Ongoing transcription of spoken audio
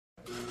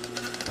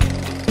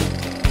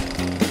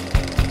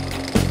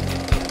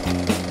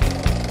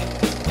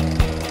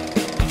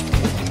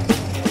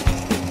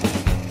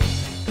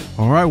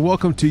All right,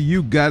 welcome to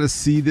You Gotta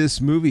See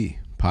This Movie,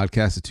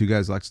 podcast of two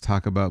guys who like to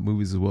talk about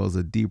movies as well as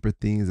the deeper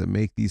things that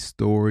make the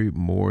story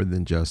more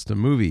than just a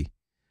movie.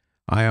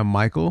 I am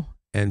Michael,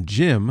 and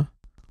Jim,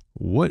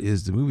 what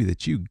is the movie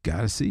that you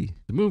gotta see?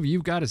 The movie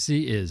you've got to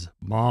see is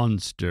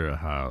Monster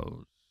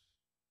House,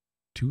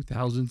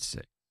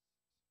 2006.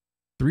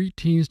 Three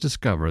teens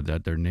discover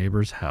that their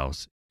neighbor's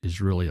house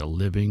is really a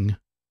living,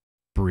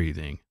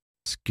 breathing,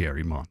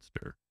 scary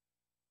monster.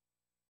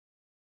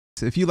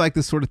 So if you like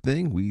this sort of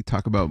thing, we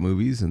talk about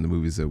movies and the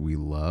movies that we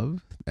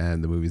love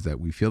and the movies that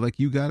we feel like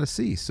you gotta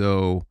see.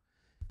 So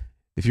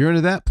if you're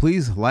into that,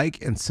 please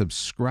like and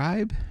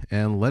subscribe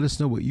and let us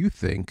know what you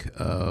think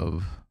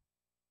of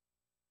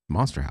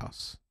Monster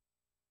House.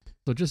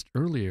 So just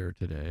earlier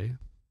today,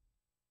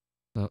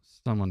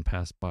 someone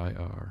passed by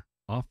our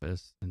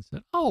office and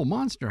said, "Oh,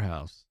 Monster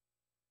House.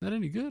 Is that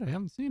any good? I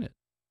haven't seen it."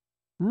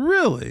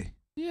 Really?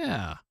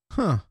 Yeah.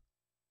 Huh.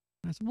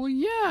 I said, "Well,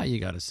 yeah, you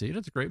got to see it.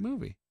 It's a great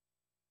movie."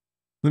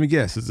 Let me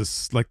guess. Is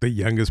this like the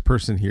youngest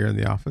person here in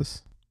the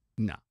office?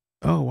 No.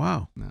 Oh,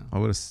 wow. No. I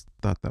would have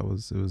thought it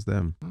was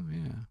them. Oh,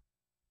 yeah.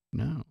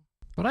 No.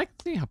 But I can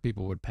see how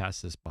people would pass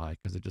this by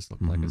because it just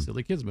looked like a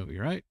silly kids movie,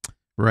 right?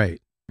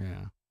 Right.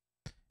 Yeah.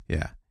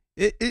 Yeah.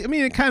 I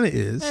mean, it kind of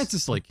is. It's a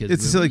silly kids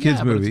It's movie. a silly kids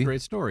But movie. it's a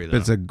great story, though. But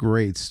it's a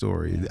great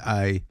story.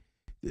 Yeah.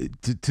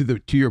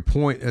 To your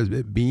point, as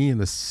it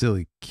being a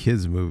silly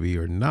kids movie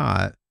or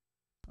not,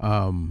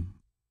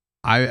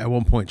 I at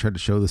one point tried to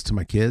show this to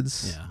my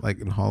kids, like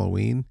in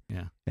Halloween,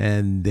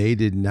 and they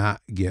did not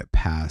get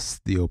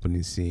past the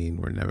opening scene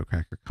where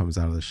Nevercracker comes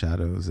out of the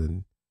shadows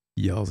and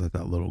yells at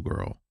that little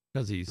girl.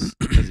 Because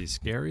he's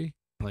scary?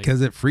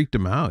 Because it freaked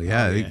them out.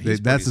 Yeah, Oh, yeah,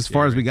 that's as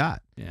far as we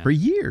got for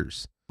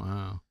years.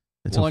 Wow.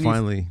 Until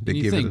finally they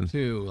give it.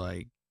 Too,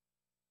 like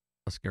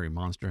a scary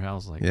monster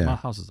house. Like my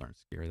houses aren't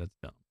scary. That's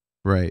dumb.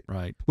 Right.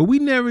 Right. But we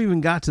never even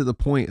got to the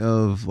point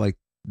of like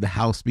the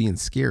house being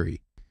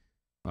scary.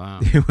 Wow.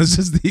 It was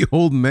just the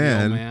old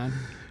man,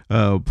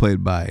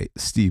 played by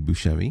Steve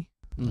Buscemi,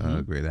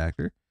 great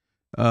actor.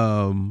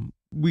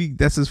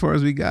 That's as far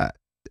as we got.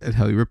 And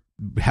how he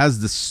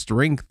has the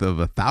strength of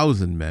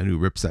 1,000 men who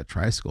rips that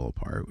tricycle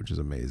apart, which is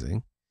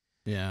amazing.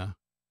 Yeah.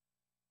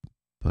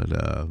 But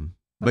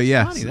That's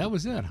yeah, funny. That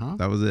was it, huh?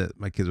 That was it.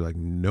 My kids were like,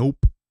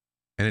 nope.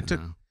 And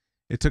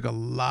it took a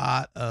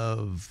lot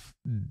of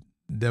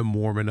them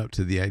warming up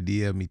to the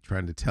idea of me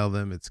trying to tell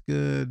them it's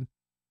good.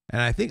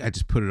 And I think I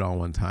just put it on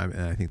one time,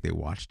 and I think they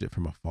watched it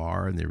from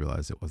afar, and they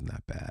realized it wasn't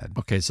that bad.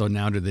 Okay, so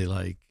now do they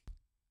like,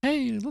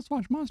 hey, let's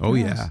watch Monster House?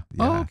 Yeah.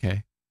 Oh,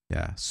 okay.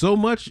 Yeah. So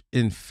much,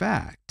 in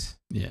fact,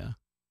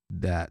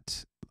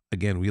 that,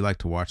 again, we like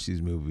to watch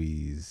these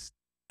movies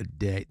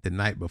the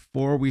night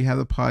before we have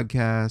the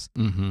podcast.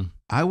 Mm-hmm.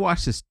 I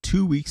watched this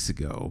 2 weeks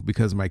ago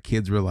because my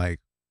kids were like,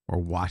 we're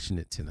watching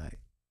it tonight.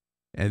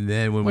 And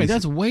then when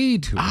that's way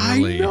too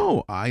early.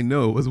 I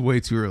know. It was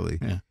way too early.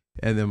 Yeah.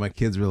 And then my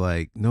kids were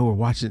like, no, we're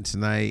watching it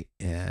tonight.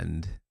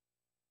 And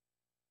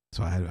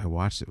so I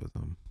watched it with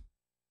them.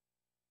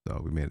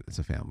 So we made it's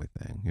a family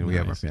thing. We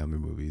have our family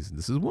movies, and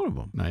this is one of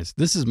them. Nice.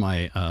 This is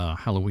my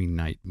Halloween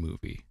night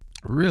movie.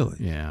 Really?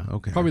 Yeah.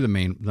 Okay. Probably the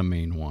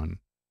main one.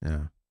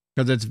 Yeah.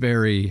 Because it's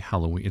very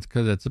Halloween. It's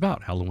because it's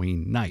about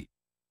Halloween night.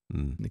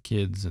 Mm. The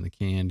kids and the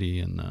candy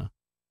and the.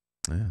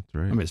 Yeah, that's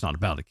right. I mean, it's not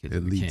about the kids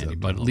and the candy,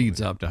 but it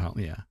leads up to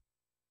Halloween.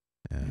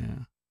 Yeah.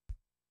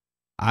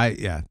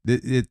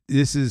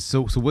 This is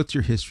so. What's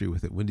your history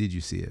with it? When did you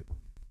see it?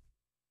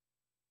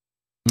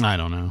 I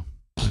don't know.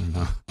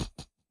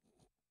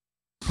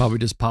 Probably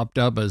just popped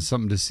up as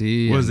something to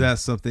see. Was that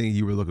something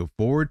you were looking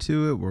forward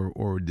to it,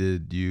 or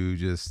did you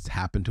just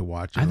happen to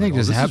watch it? I think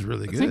this is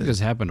really good. I think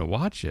just happened to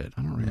watch it.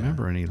 I don't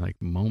remember any like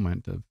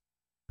moment of.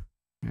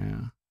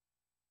 Yeah.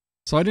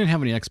 So I didn't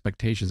have any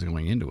expectations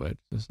going into it.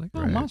 Just like,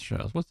 oh, Monster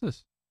House. What's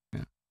this?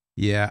 Yeah.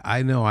 Yeah,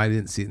 I know. I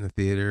didn't see it in the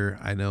theater.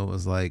 I know it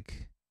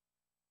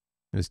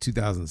was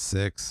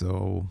 2006,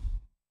 so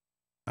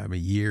I'm a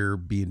year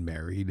being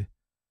married.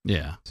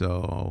 Yeah.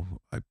 So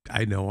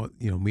I know,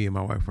 me and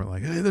my wife were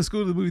like, hey, let's go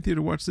to the movie theater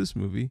to watch this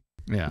movie.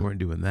 Yeah. We weren't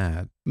doing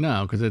that.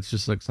 No, because it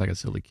just looks like a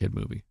silly kid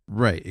movie.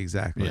 Right,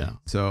 exactly. Yeah.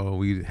 So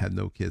we had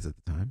no kids at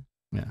the time.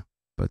 Yeah.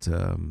 But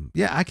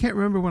I can't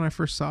remember when I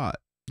first saw it.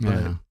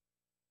 Yeah.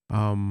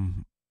 But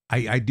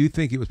I do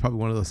think it was probably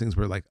one of those things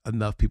where like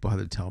enough people had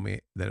to tell me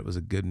that it was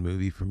a good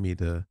movie for me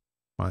to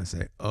finally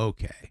say,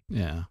 okay.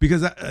 Yeah.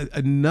 Because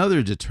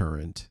another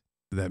deterrent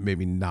that made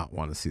me not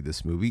want to see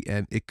this movie,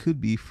 and it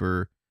could be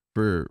for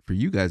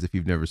you guys if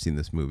you've never seen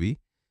this movie,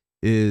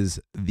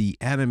 is the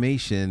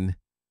animation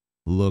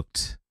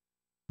looked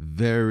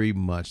very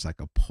much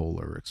like a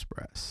Polar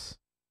Express.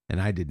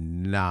 And I did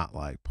not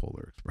like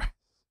Polar Express.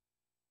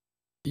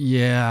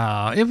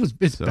 Yeah, it's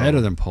better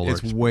than Polar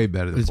Express. It's way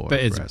better than Polar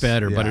Express. It's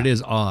better, but it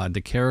is odd.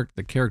 The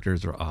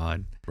characters are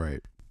odd.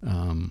 Right.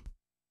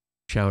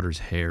 Chowder's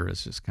hair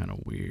is just kind of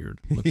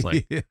weird. Looks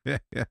like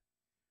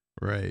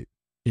right.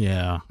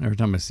 Yeah. Every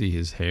time I see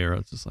his hair,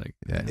 it's just like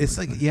it's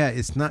like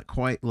it's not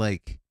quite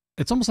like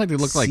it's almost like they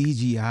look like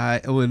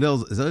CGI. Oh, it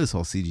is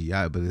all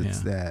CGI, but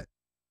it's that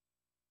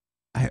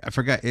I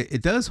forgot.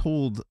 It does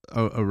hold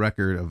a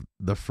record of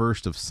the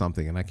first of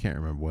something, and I can't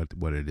remember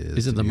what it is.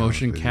 Is it to the be honest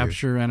motion with you.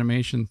 capture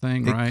animation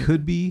thing, It right?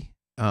 could be.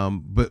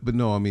 But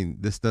no, I mean,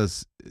 this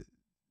does.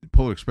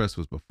 Polar Express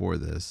was before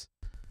this.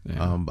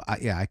 Yeah. But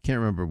I can't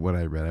remember what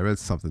I read. I read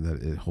something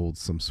that it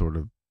holds some sort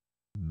of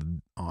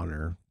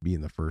honor being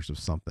the first of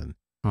something.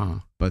 Huh.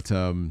 But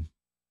the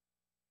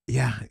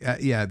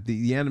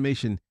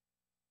animation.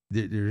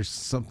 There's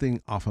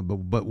something off of,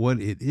 but what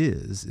it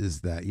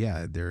is that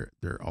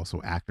they're also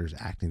actors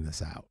acting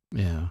this out.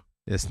 Yeah.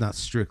 It's not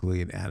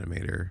strictly an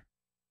animator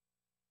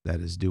that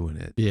is doing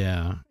it.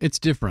 Yeah. It's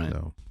different.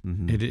 So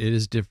It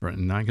is different,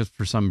 and I guess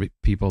for some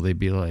people they'd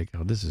be like,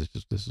 "Oh, this is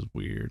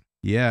weird."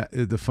 yeah.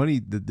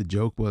 The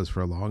joke was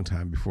for a long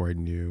time before I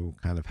knew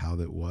kind of how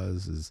that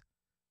was is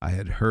I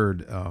had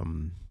heard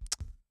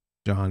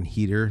John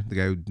Heater, the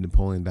guy who did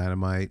Napoleon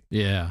Dynamite,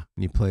 Yeah.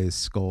 and he plays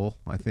Skull,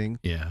 I think.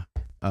 Yeah.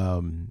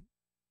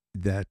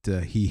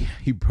 That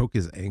he broke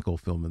his ankle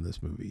filming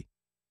this movie,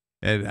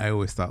 and I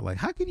always thought like,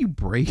 how can you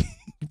break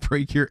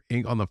your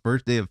ankle on the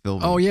first day of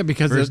filming? Oh yeah,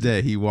 because First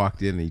day he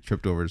walked in and he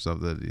tripped over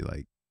something and he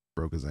like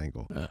broke his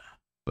ankle.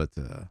 But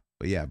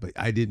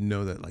I didn't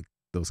know that like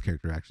those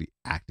characters are actually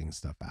acting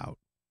stuff out.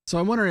 So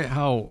I wonder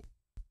how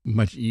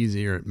much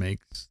easier it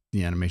makes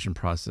the animation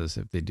process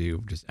if they do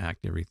just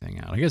act everything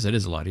out. I guess it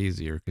is a lot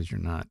easier because you're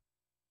not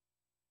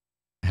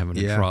having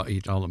to draw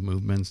all the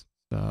movements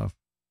stuff.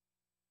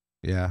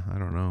 Yeah, I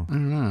don't know. I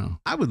don't know.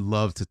 I would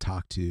love to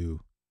talk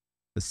to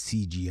a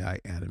CGI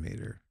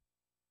animator.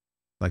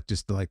 Like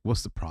just to, like,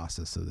 what's the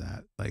process of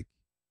that? Like,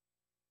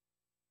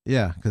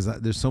 yeah, because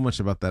there's so much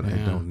about that I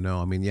Yeah. don't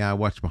know. I mean, I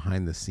watch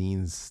behind the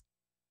scenes,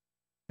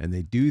 and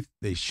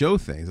they show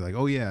things like,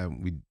 oh yeah,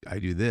 I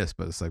do this,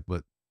 but it's like,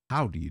 but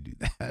how do you do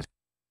that?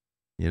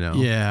 You know?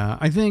 Yeah,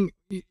 I think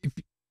if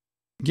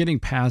getting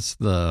past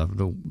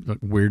the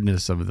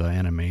weirdness of the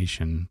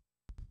animation,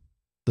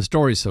 the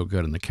story's so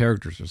good and the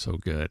characters are so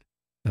good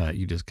that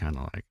you just kind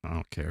of like, I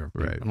don't care.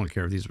 Right. I don't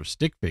care if these were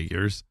stick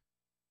figures.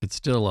 It's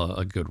still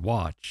a good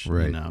watch.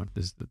 Right. You know,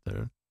 just that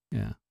they're,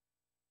 yeah.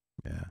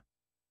 Yeah.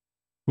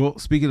 Well,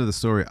 speaking of the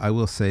story, I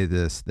will say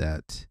this,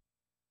 that,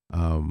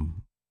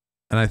 and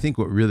I think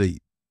what really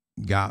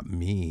got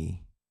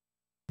me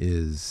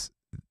is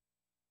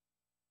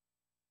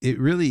it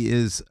really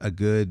is a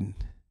good,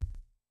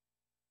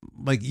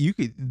 like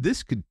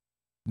this could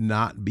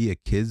not be a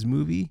kid's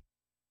movie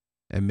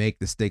and make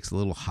the stakes a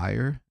little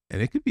higher.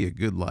 And it could be a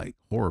good like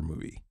horror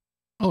movie.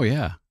 Oh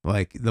yeah.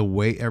 Like the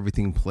way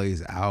everything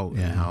plays out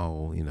and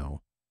how,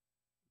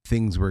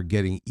 things were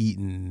getting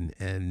eaten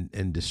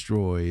and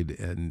destroyed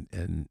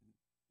and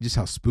just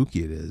how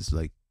spooky it is.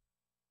 Like,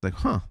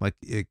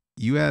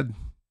 you had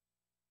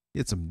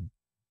some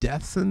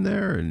deaths in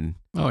there and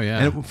oh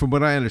yeah. And from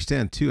what I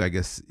understand too, I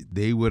guess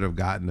they would have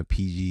gotten a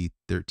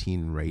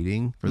PG-13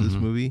 rating for this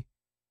movie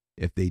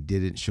if they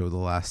didn't show the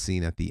last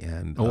scene at the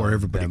end. Or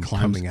everybody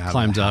climbs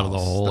out of the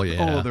hole.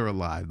 Yeah. Oh, they're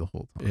alive the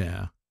whole time.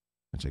 Yeah.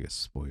 Which I guess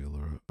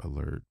spoiler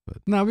alert, but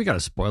no, we got to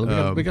spoil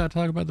it. We got to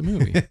talk about the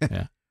movie.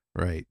 Yeah.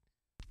 Right.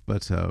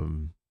 But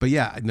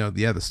yeah, no,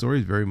 yeah, the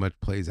story very much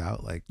plays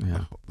out like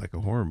a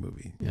horror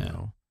movie, you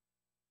know.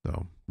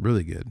 So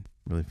really good,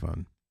 really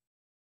fun.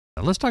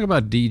 Let's talk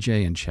about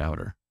DJ and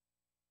Chowder.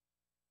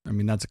 I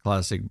mean, that's a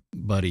classic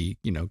buddy,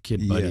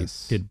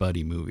 kid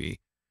buddy movie.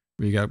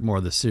 Where you got more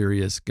of the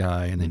serious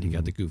guy, and then you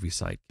got the goofy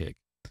sidekick.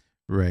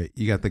 Right.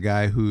 You got the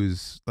guy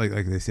who's like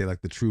they say,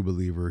 like the true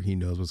believer. He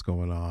knows what's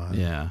going on.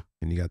 Yeah.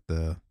 And you got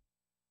the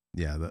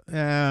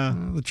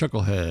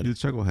chucklehead. The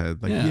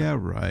chucklehead. Like, yeah,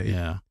 right.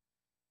 Yeah.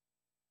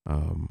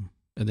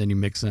 And then you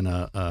mix in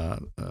a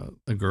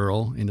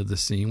girl into the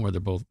scene where they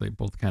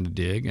both kind of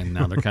dig, and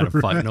now they're kind of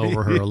fighting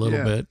over her a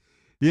little bit.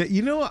 Yeah,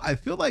 I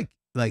feel like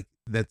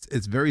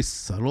it's very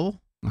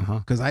subtle.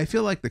 Because I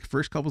feel like the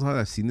first couple times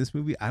I've seen this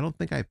movie, I don't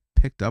think I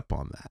picked up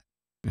on that.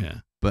 Yeah.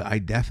 But I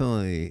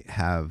definitely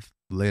have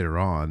later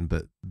on.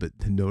 But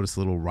to notice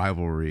little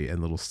rivalry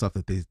and little stuff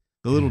that the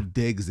little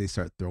digs they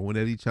start throwing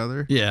at each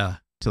other. Yeah.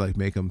 To like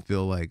make them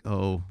feel like,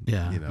 oh,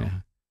 yeah,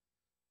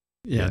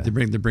 Yeah. They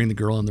bring the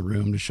girl in the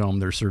room to show them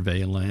their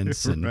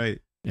surveillance. And,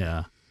 right.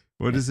 Yeah.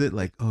 What is it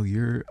like? Oh,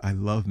 I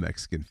love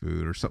Mexican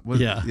food or something.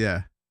 Yeah.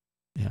 Yeah.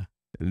 Yeah.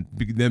 And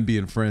them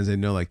being friends, they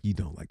know like you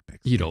don't like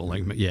Mexican. You don't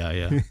like me.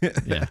 Yeah.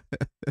 Yeah.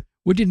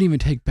 We didn't even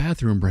take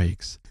bathroom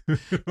breaks.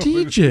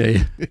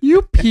 DJ,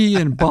 you pee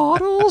in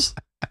bottles?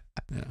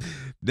 Yeah.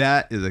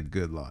 That is a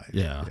good line.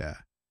 Yeah. Yeah.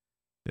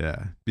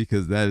 Yeah.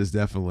 Because that is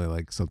definitely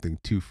like something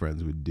two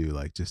friends would do,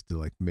 like just to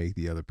like make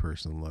the other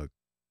person look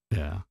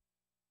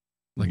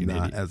like an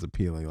not idiot. as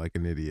appealing, like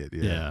an idiot.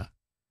 Yeah.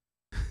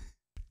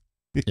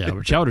 Yeah,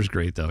 but Chowder's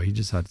great though. He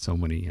just had so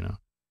many, He's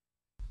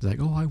like,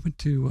 oh, I went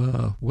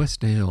to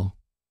Westdale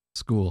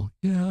school.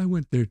 Yeah, I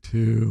went there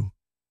too.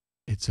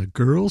 It's a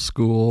girls'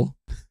 school.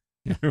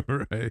 Yeah.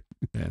 Right.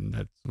 And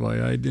that's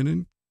why I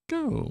didn't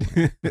go.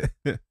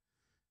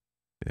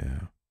 Yeah.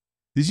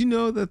 Did you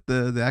know that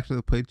the actor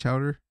that played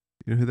Chowder,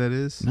 you know who that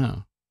is?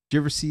 No. Did you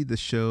ever see the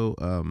show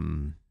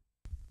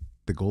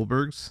The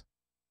Goldbergs?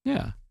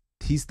 Yeah.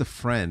 He's the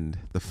friend,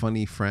 the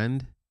funny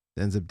friend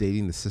ends up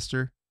dating the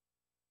sister.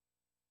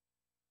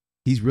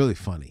 He's really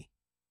funny.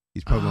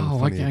 He's probably one of the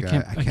funniest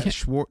guys. I can't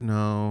Schwartz.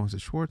 No, is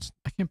it Schwartz?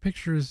 I can't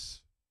picture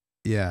his.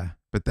 Yeah,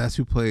 but that's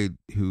who played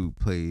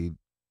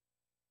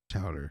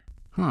Chowder.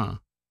 Huh.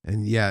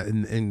 And yeah,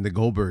 in the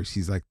Goldbergs,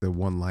 he's like the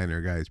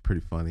one-liner guy. He's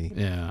pretty funny.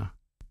 Yeah.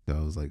 So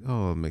I was like,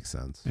 oh, it makes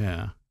sense.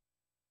 Yeah.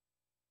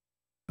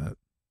 But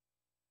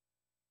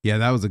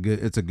yeah,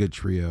 it's a good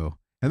trio.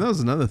 And that was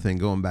another thing,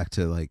 going back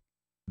to like,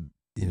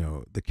 you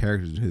know, the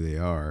characters and who they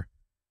are.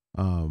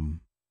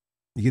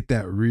 You get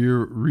that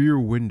rear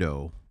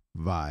window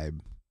vibe,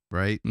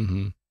 right?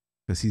 Mm-hmm.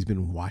 Because he's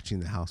been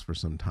watching the house for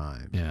some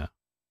time. Yeah.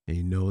 And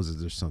he knows that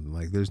there's something,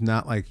 like, there's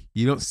not like,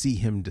 you don't see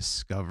him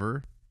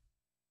discover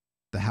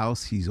the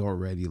house. He's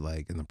already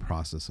like in the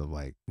process of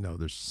like, no,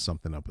 there's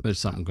something up with There's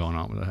something going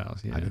on with the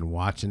house. Yeah. I've been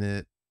watching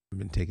it. I've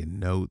been taking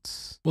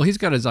notes. Well, he's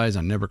got his eyes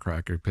on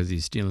Nevercracker because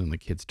he's stealing the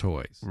kids'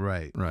 toys.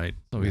 Right. Right.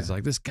 So he's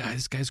like, this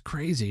guy's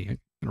crazy. I'm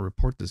gonna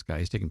report this guy.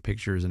 He's taking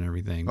pictures and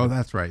everything. Oh,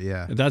 that's right.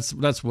 Yeah. That's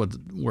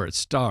where it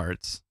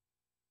starts.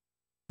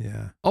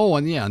 Yeah. Oh,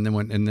 and then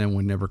when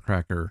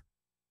Nevercracker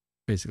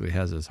basically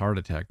has his heart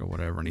attack or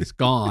whatever, and he's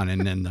gone,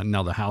 and then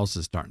now the house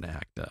is starting to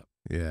act up.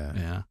 Yeah.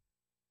 Yeah.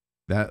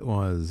 That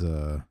was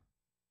that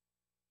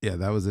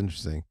was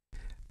interesting.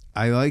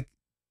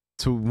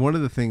 So one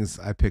of the things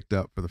I picked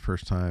up for the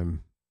first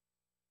time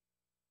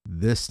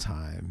this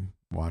time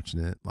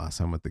watching it, last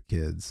time with the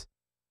kids,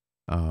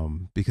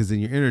 because then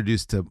you're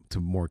introduced to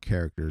more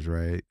characters,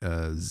 right?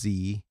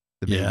 Z,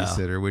 the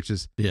babysitter, which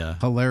is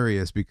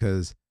hilarious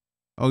because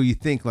you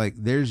think like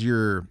there's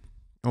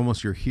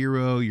almost your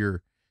hero,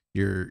 your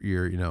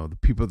you know, the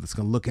people that's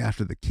gonna look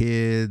after the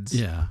kids.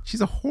 Yeah.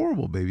 She's a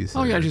horrible babysitter.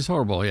 Oh yeah, she's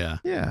horrible. Yeah.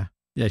 Yeah.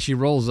 Yeah, she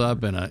rolls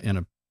up in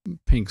a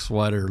pink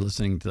sweater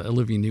listening to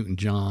Olivia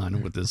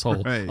Newton-John with this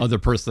whole other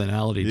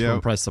personality to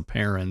impress the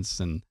parents.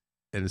 And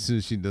as soon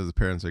as she knows the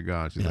parents are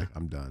gone, she's like,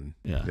 I'm done.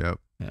 Yeah. Yep.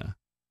 Yeah.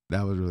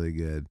 That was really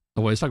good.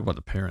 Oh, let's talk about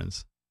the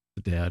parents.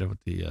 The dad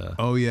with the...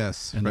 oh,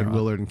 yes. Fred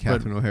Willard and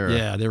Catherine O'Hara.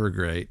 Yeah, they were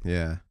great.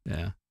 Yeah.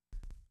 Yeah.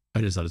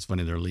 I just thought it's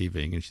funny they're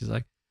leaving. And she's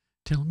like,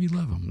 tell him you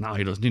love him. No,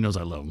 he doesn't. He knows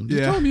I love him.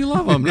 Just tell him you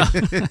love him.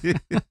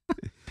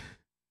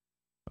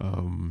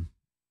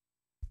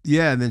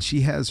 Yeah, and then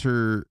she has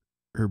her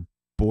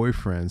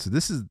boyfriend. So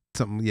this is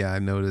something, I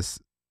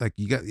noticed. Like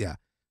you got,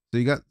 so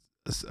you got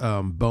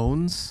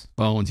Bones.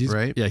 He's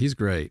right. Yeah, he's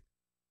great.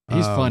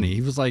 He's funny.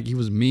 He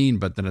was mean,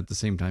 but then at the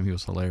same time he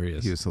was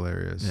hilarious. He was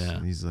hilarious. Yeah.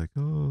 And he's like,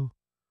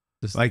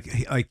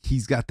 like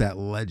he's got that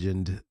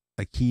legend.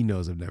 Like he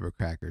knows of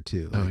Nevercracker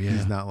too. Like,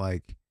 he's not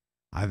like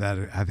I've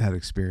had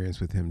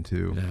experience with him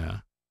too. Yeah.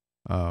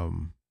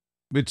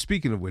 But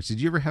speaking of which, did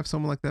you ever have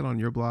someone like that on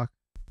your block?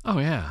 Oh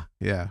yeah.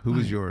 Yeah. Who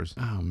was yours?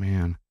 Oh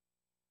man.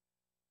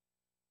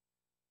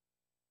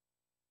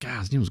 God,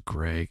 his name was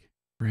Greg.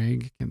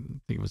 Greg, I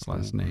can't think of his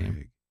last name.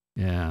 Greg.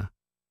 Yeah.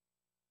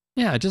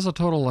 Yeah, just a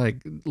total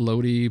like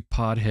Lodi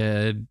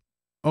pothead.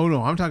 Oh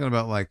no, I'm talking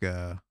about like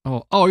you're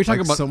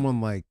talking about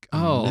someone like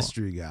a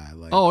mystery guy.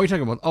 Like you're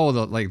talking about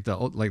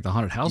the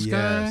haunted house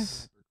guy.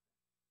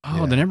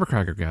 Oh, the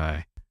Nevercracker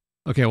guy.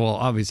 Okay, well,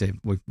 obviously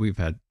we've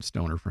had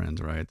stoner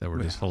friends, right? That were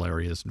just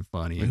hilarious and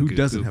funny. Who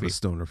doesn't have a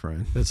stoner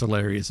friend? That's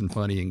hilarious and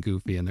funny and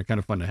goofy, and they're kind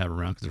of fun to have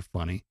around because they're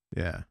funny.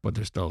 Yeah, but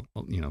they're still,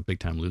 big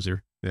time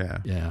loser. Yeah,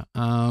 yeah.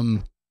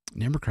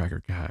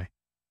 Nevercracker guy.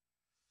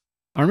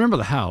 I remember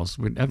the house.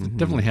 We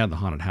definitely had the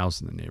haunted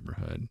house in the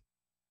neighborhood,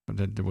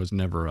 but there was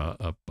never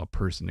a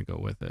person to go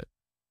with it.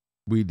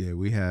 We did.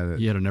 We had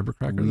it. You had a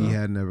Nevercracker. We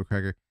had a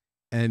Nevercracker.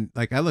 And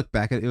like I look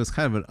back at it, it was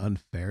kind of an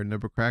unfair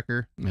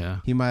Nevercracker.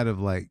 Yeah. He might have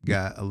like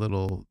got a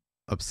little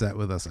upset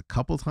with us a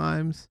couple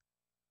times,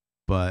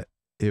 but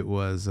it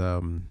was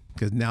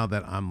because now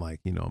that I'm like,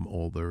 I'm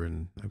older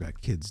and I've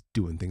got kids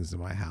doing things in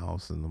my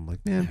house, and I'm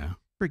like, man,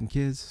 freaking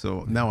kids.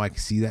 So now I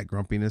see that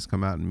grumpiness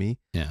come out in me.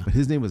 Yeah. But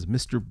his name was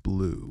Mr.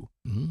 Blue.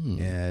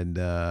 And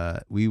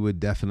I would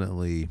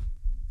definitely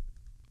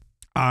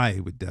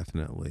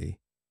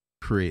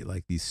create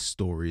like these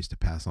stories to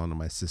pass on to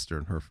my sister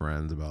and her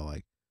friends about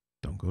like,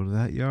 don't go to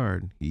that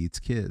yard. He eats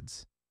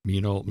kids.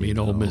 Mean old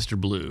Mr.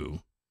 Blue.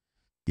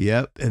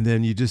 Yep. And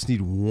then you just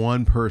need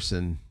one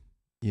person,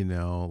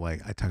 like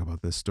I talk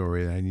about this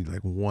story and I need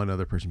like one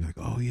other person to be like,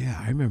 oh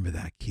yeah, I remember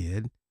that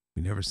kid.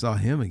 We never saw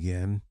him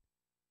again.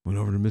 Went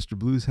over to Mr.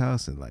 Blue's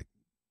house and like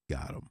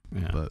got him.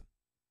 Yeah. But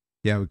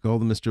yeah, we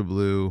called him Mr.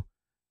 Blue.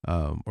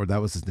 Or that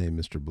was his name,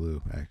 Mr.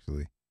 Blue,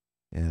 actually.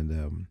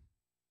 And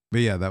but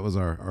yeah, that was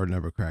our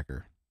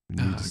Nevercracker.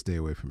 We need to stay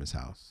away from his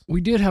house.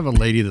 We did have a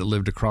lady that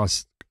lived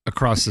across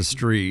the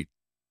street.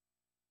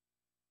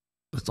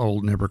 This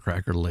old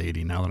Nevercracker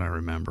lady, now that I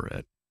remember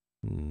it.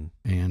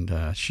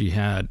 And she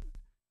had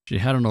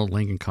an old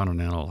Lincoln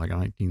Continental, like a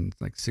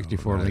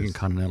 1964 Lincoln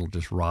Continental,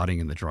 just rotting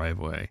in the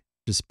driveway,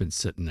 just been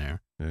sitting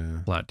there,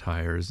 flat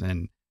tires.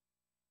 And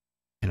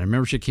I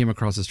remember she came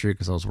across the street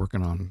because I was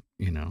working on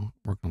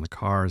the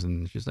cars,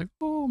 and she's like,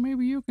 oh,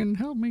 maybe you can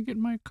help me get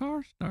my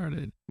car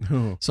started.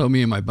 So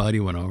me and my buddy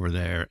went over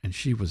there, and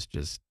she was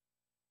just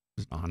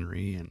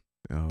ornery and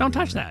don't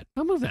touch that,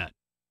 don't move that.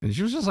 And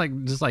she was just like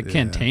Yeah.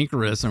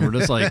 cantankerous, and we're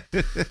just like,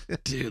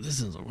 dude, this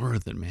isn't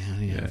worth it,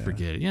 man. Yeah, Yeah.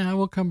 forget it. Yeah,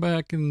 we'll come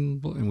back,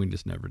 and we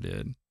just never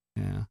did.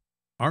 Yeah.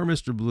 Our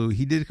Mr. Blue,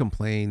 he did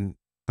complain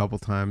a couple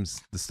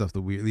times the stuff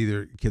that we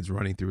either kids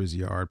running through his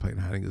yard playing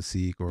hide and go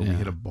seek, or we Yeah.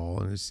 hit a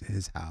ball in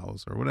his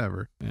house or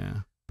whatever.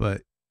 Yeah.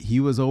 But he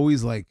was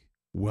always like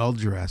well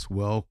dressed,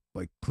 well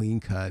like clean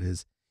cut.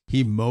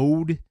 He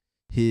mowed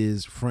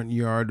his front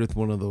yard with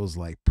one of those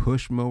like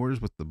push mowers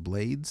with the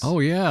blades. Oh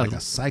yeah. Like a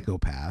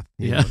psychopath.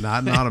 You Yeah. know,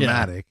 not an Yeah.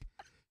 automatic.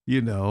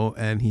 You know,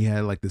 and he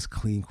had like this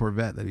clean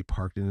Corvette that he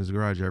parked in his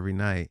garage every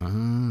night. Ah.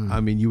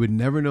 I mean, you would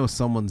never know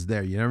someone's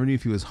there. You never knew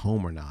if he was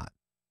home or not.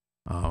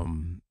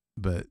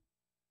 But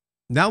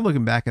now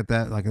looking back at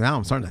that, like now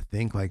I'm starting to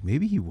think like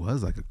maybe he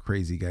was like a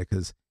crazy guy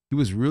because he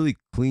was really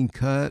clean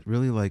cut,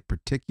 really like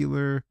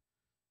particular.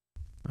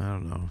 I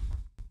don't know.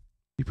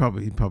 He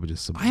probably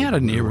just. I had a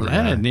neighbor. I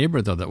had a guy.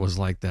 neighbor though that was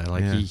like that.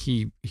 Like Yeah.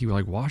 he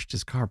like washed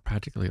his car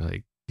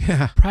practically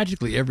Yeah.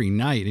 every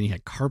night, and he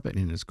had carpet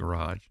in his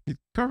garage. He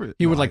covered.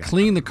 He would well, I like got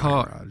clean the carpet in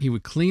my car. garage. He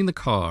would clean the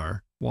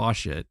car,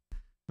 wash it.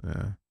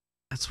 Yeah.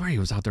 I swear he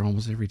was out there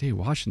almost every day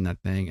washing that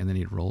thing, and then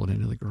he'd roll it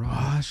into the garage.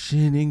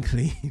 Washing and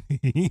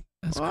cleaning.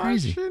 That's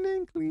crazy. Washing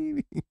and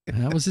cleaning.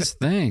 That was his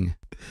thing.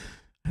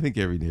 I think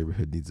every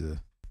neighborhood needs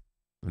a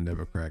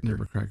never cracker.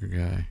 Never cracker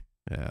guy.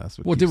 Yeah, that's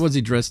what. Well, keeps- was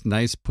he dressed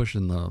nice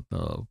pushing the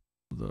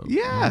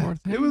Yeah, mower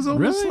thing? it was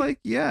almost Really? like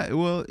it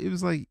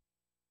was like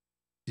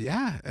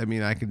yeah. I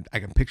mean, I can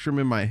picture him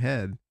in my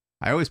head.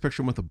 I always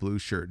picture him with a blue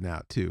shirt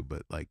now too,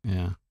 but like,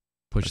 Yeah,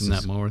 pushing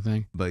That's that just- mower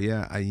thing. but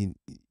yeah,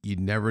 you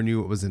never knew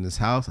what was in his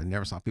house. I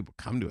never saw people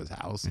come to his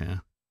house, Yeah.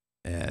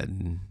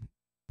 and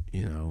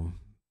you know,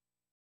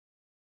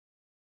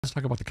 Let's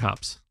talk about the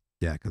cops.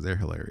 yeah, because they're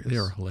hilarious. They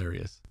are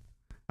hilarious.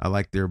 I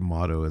like their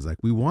motto is like,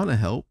 we want to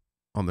help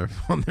on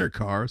their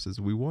car says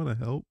we want to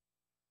help.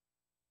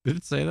 Did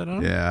it say that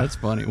on it? Yeah. That's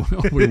funny.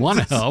 We want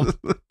to help.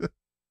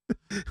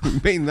 We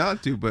may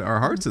not to, but our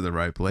heart's in the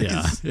right place.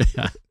 Yeah.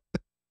 Yeah.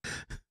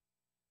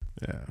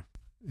 Yeah.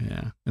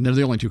 Yeah. And they're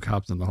the only two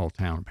cops in the whole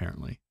town,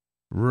 apparently.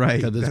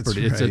 Right. Yeah, that's That's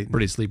pretty. right. It's a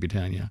pretty sleepy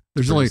town. Yeah.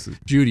 There's Pretty only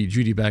sleepy.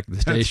 Judy back at the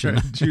That's station.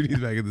 right. Judy's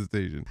back at the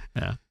station.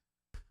 Yeah.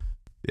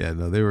 Yeah,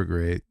 no, they were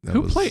great. That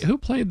Who was-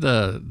 played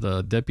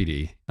the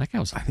deputy? That guy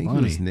was I think funny.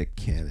 it was Nick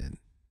Cannon.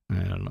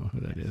 I don't know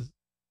who that is.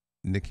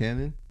 Nick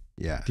Cannon?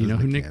 Yeah. Do you it know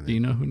was who Nick? Cannon. Do you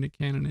know who Nick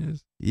Cannon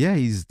is? Yeah,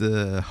 he's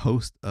the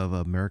host of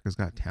America's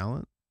Got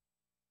Talent.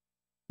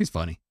 He's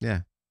funny.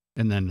 Yeah.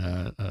 And then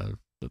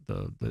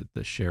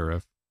the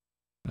sheriff,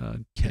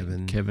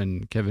 Kevin.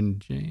 Kevin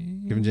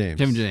James. Kevin James.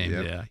 Kevin James.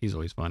 Yep. Yeah, he's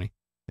always funny.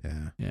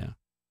 Yeah. Yeah.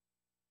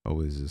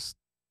 Always just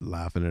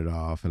laughing it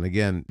off. And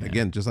again,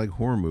 Yeah. just like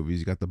horror movies,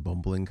 you got the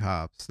bumbling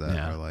cops that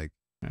Yeah. are like,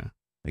 Yeah.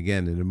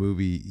 again, in a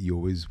movie, you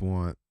always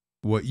want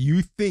what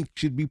you think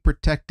should be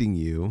protecting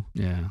you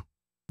Yeah.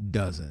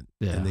 doesn't.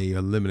 Yeah. And they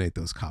eliminate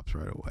those cops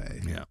right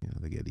away. Yeah. You know,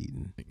 they get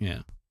eaten.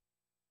 Yeah.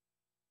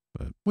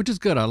 But- Which is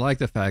good. I like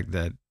the fact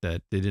that they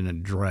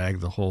didn't drag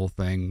the whole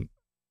thing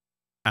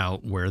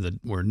out where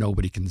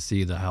nobody can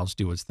see the house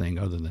do its thing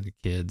other than the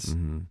kids.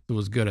 Mhm. It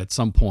was good at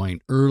some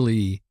point,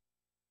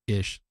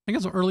 early-ish. I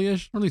guess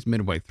early-ish, or at least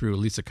midway through. At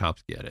least the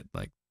cops get it.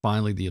 Like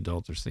finally, the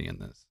adults are seeing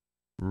this.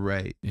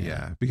 Right. Yeah.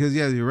 Yeah. Because,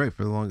 yeah, you're right.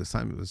 For the longest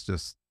time, it was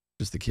just,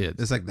 Just the kids.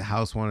 it's like the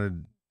house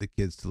wanted the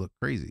kids to look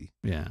crazy,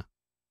 Yeah.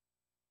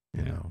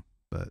 you Yeah. know,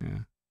 but Yeah.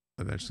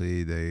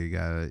 eventually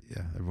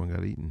everyone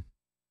got eaten.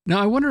 Now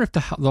I wonder if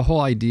the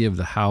whole idea of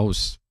the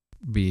house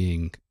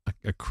being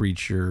a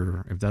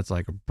creature, if that's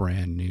like a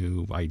brand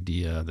new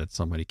idea that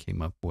somebody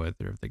came up with,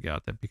 or if they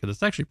got that, because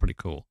it's actually pretty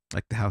cool.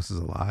 Like the house is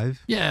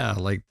alive. Yeah,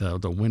 like the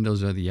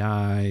windows are the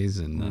eyes,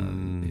 and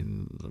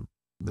Mm.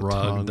 the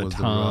rug, the was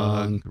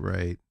tongue, the rug.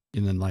 Right.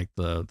 and then like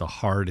the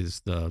heart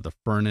is the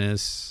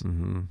furnace.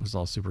 Mm-hmm. It was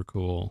all super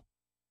cool.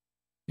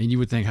 And you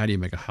would think, how do you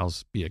make a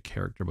house be a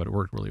character? But it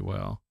worked really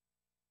well.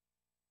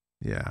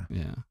 Yeah.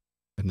 Yeah.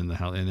 And then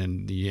and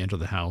then you enter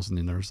the house, and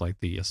then there's like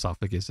the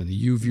esophagus and the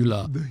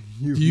uvula. The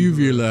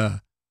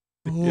Uvula.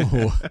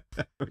 Oh,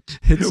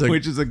 It's a-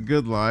 which is a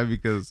good line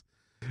because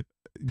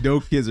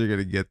no kids are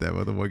gonna get that.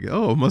 But the one,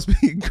 oh, it must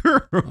be a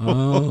girl.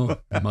 oh,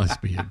 it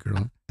must be a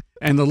girl.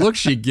 And the look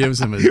she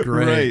gives him is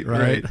great,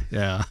 Right, right?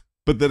 Yeah.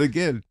 But then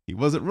again, he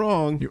wasn't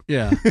wrong.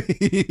 Yeah.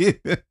 He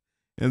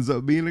ends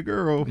up being a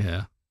girl.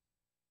 Yeah.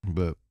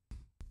 But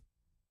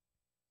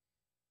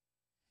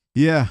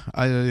yeah,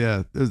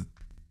 there's-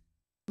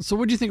 So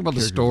what do you think about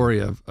the Characters. story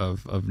of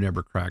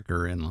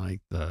Nevercracker, and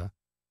like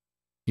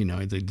he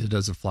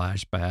does a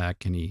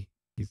flashback, and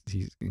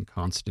he's in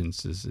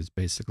Constance is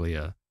basically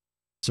a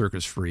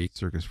circus freak.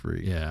 circus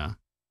freak. Yeah.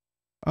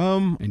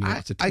 And And he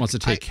wants to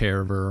take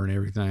care of her and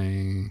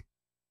everything.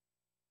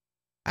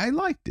 I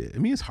liked it. I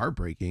mean, it's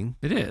heartbreaking.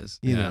 It is.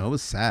 You yeah. know, it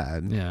was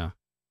sad. Yeah.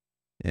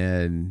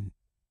 And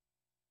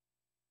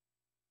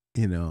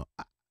you know,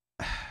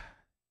 I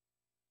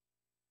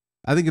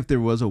think if there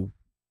was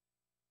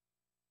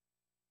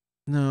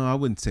no, I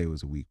wouldn't say it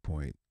was a weak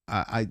point.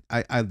 I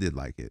did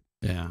like it.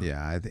 Yeah.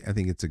 Yeah, I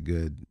think it's a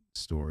good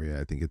story.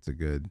 I think it's a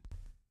good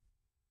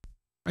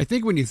I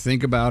think when you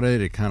think about it,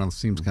 it kind of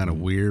seems kind of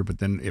Mhm. weird, but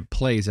then it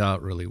plays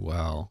out really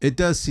well. It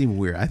does seem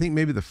weird. I think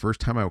maybe the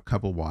first time a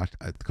couple of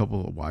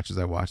watches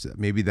I watched it,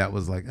 maybe that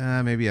was like,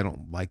 maybe I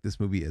don't like this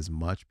movie as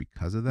much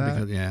because of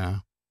that. Yeah.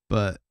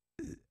 But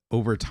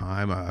over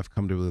time, I've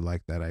come to really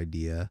like that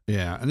idea.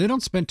 Yeah. And they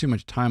don't spend too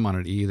much time on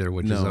it either,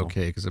 which is No.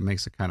 okay because it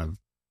makes it kind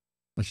of,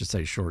 let's just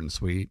say, short and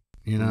sweet,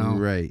 you know?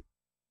 Right.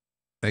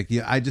 Like,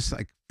 yeah, I just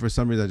like, for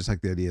some reason, I just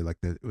like the idea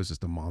like that it was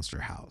just a monster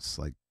house.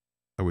 Like,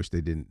 I wish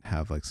they didn't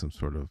have like some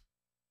sort of,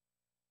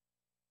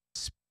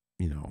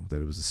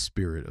 that it was the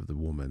spirit of the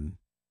woman.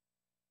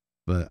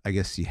 But I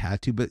guess you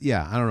had to. But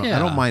yeah, I don't know. I Yeah.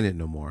 don't mind it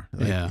no more.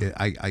 Like, Yeah.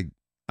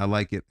 I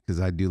like it because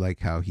I do like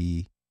how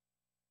he,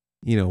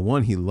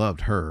 one, he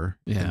loved her.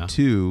 Yeah. And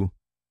two,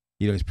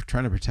 he's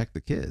trying to protect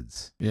the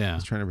kids. Yeah.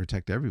 He's trying to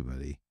protect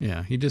everybody.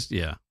 Yeah. He just,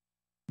 yeah.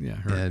 Yeah.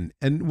 Her.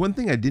 And one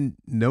thing I didn't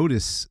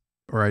notice,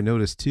 or I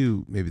noticed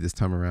too, maybe this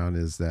time around,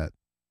 is that,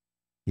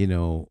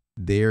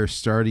 they're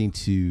starting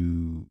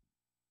to,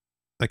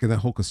 like in that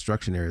whole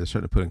construction area, they're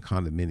starting to put in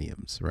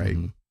condominiums, right?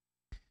 Mhm.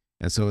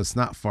 And so it's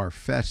not far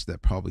fetched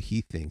that probably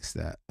he thinks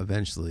that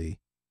eventually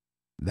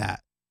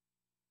that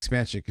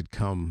expansion could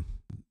come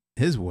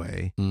his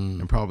way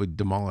and probably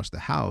demolish the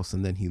house,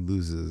 and then he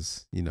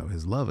loses,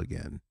 his love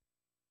again.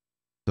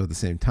 So at the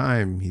same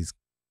time, he's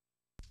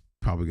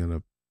probably going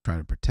to try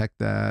to protect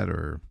that,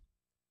 or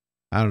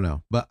I don't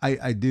know. But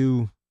I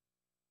do,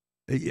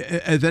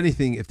 if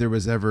anything, if there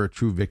was ever a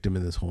true victim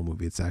in this whole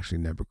movie, it's actually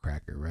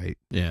Nebuchadnezzar, right?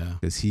 Yeah.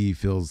 Because he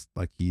feels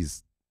like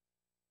he's,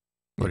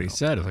 What he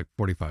said is like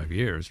 45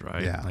 years,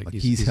 right? yeah, like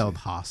he's held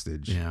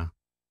hostage Yeah.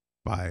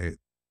 by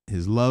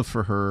his love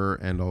for her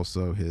and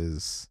also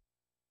his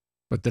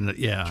But then,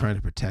 yeah. trying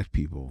to protect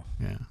people.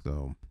 Yeah.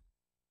 So,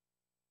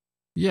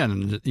 Yeah.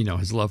 And,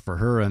 his love for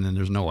her, and then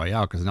there's no way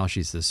out because now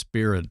she's the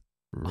spirit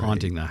right.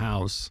 haunting the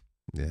house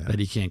Yeah. that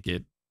he can't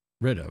get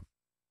rid of.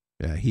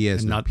 Yeah. He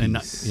has no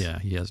peace. Yeah.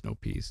 He has no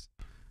peace.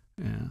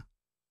 Yeah.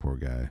 Poor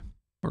guy.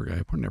 Poor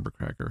guy. Poor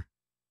Nebuchadnezzar.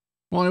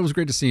 Well, it was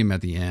great to see him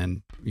at the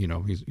end.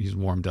 He's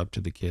warmed up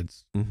to the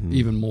kids Mhm.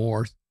 even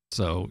more.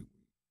 So,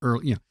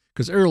 early,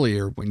 because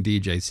earlier when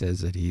DJ says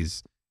that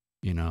he's,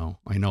 I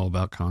know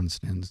about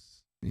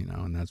Constance,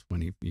 and that's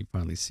when you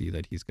finally see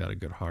that he's got a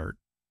good heart.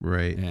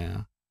 Right.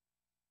 Yeah.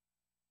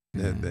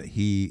 That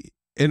he,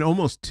 and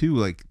almost too,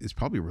 like, it's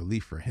probably a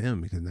relief for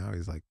him because now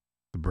he's like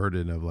the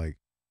burden of like,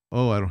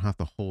 oh, I don't have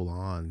to hold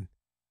on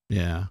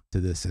Yeah. to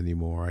this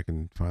anymore. I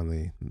can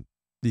finally,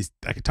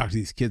 I can talk to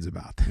these kids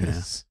about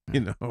this,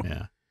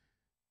 Yeah.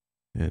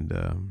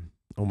 and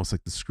almost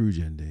like the Scrooge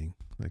ending.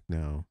 Like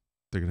now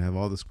they're gonna have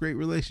all this great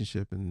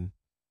relationship and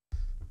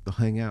they'll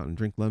hang out and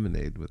drink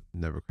lemonade with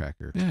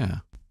Nebuchadnezzar. Yeah.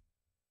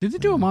 Did they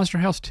do a Monster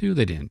House too?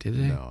 They didn't, did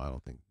they? No, I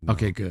don't think. No.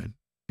 Okay, good.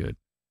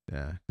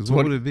 Yeah, because So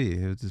what what- would it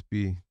be? It would just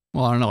be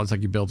Well, I don't know. It's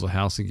like he builds a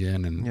house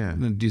again and Yeah.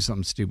 then do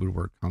something stupid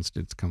where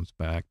Constance comes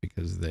back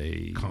because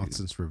they.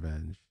 Constance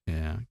revenge.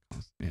 Yeah.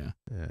 Yeah.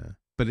 Yeah,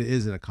 but it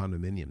is in a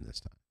condominium this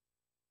time,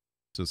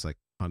 so it's like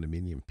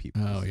condominium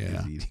people. Oh, is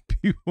yeah. eating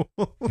people.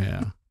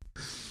 Yeah.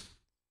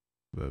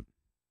 But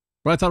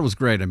But I thought it was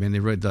great. I mean, they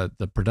read the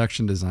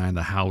production design,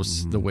 the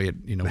house, the Mhm. way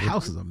it, the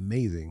house is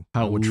amazing.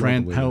 how I it would love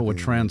the way how that it would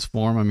they-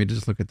 transform. I mean,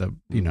 just look at the,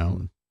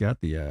 Mhm.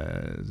 got the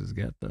eyes, it's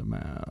got the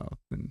mouth,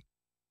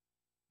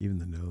 even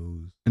the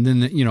nose. and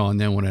then and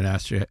then when it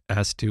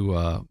has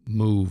to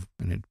move,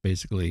 and it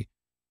basically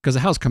because the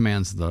house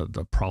commands the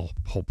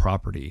whole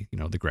property,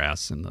 the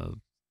grass and the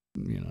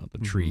the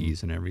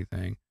trees and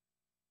everything,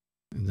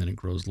 and then it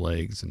grows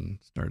legs and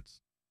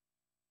starts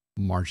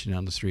marching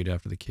down the street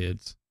after the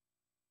kids.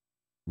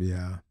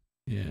 Yeah,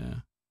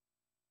 Yeah,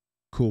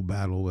 cool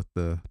battle with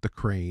the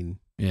crane.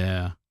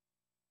 yeah,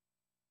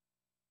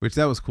 Which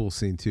that was a cool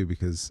scene too,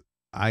 because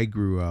where I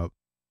grew up,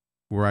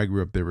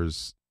 there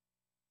was,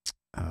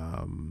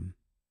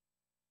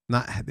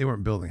 they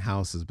weren't building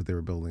houses, but they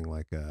were building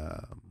like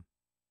an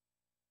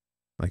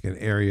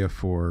area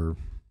for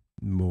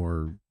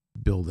more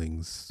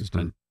buildings, just for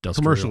an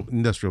industrial.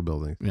 industrial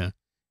buildings. Yeah.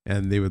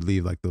 And they would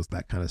leave like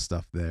that kind of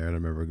stuff there. And I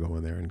remember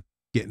going there and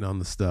getting on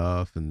the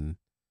stuff and,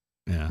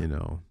 Yeah,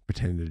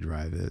 pretending to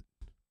drive it,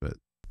 but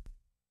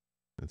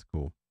that's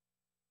cool.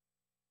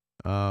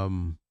 I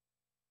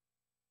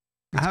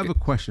have a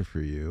question for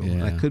you.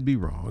 And I Yeah. could be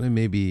wrong, and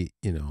maybe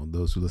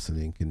those who are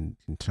listening can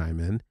chime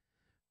in.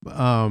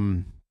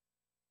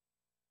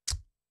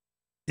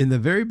 In the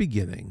very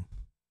beginning,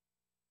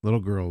 little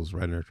girl's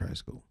riding her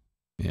tricycle,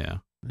 yeah.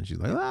 and she's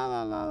like la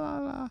la la la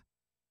la.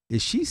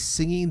 Is she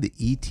singing the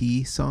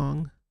E.T.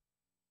 song?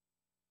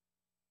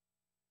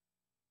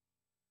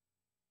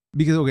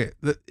 Because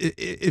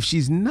if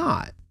she's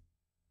not,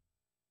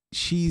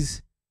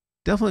 she's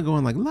definitely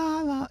going like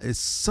la la. It's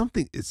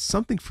something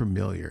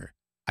familiar.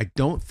 I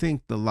don't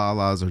think the la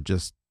las are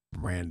just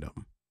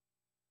random,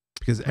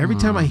 because every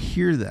time I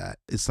hear that,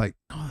 it's like,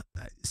 oh,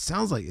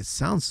 it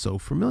sounds so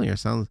familiar.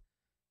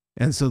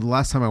 And so the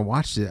last time I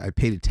watched it, I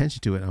paid attention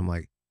to it. And I'm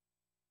like,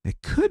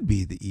 it could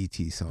be the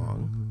E.T.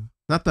 song,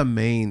 not the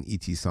main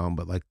E.T. song,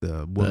 but like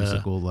the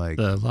whimsical, like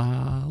The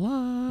la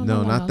la.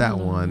 no, la, not that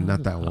la, one,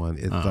 not la, that la. one.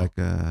 It's Oh. like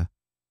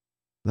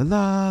la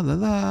la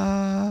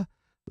la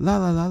la la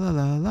la la la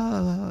la la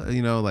la.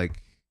 You know,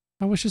 like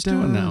I was just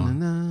doing that one.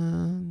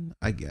 dun,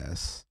 I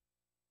guess.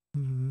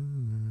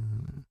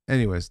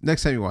 Anyways,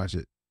 next time you watch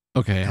it,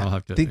 Okay, I'll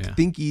have to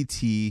think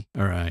E.T.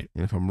 All right.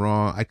 And if I'm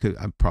wrong,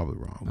 I'm probably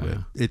wrong, but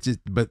it's just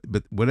but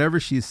whatever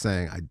she's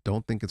saying, I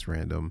don't think it's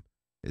random.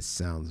 It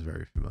sounds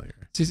very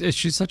familiar.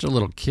 She's such a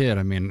little kid.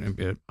 I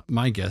mean,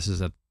 my guess is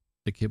that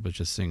the kid was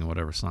just singing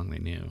whatever song they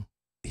knew.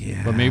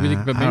 Yeah, but maybe the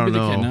kid.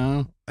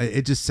 No,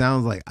 it just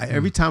sounds like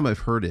every time I've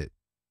heard it,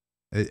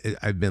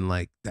 I've been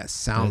like, that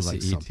sounds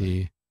like something.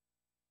 E.T.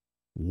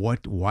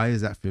 Why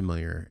is that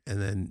familiar?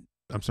 And then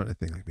I'm starting to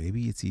think like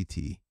maybe it's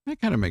E.T. That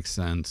kind of makes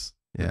sense.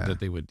 Yeah, that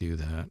they would do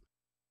that.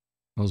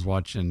 I was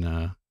watching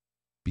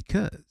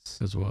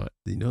because what?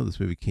 You know, this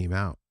movie came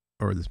out,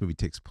 or this movie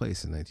takes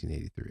place in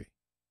 1983,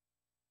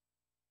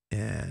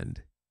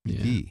 and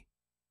E.T.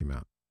 came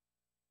out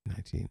in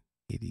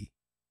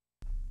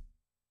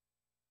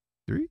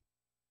 1983.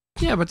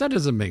 Yeah, but that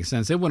doesn't make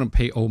sense. They wouldn't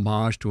pay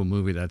homage to a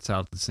movie that's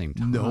out at the same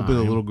time. No, but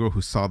the little girl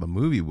who saw the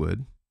movie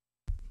would.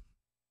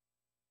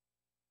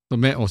 So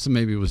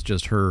maybe it was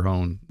just her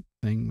own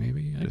thing.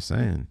 Maybe just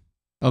saying.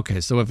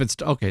 Okay, so if it's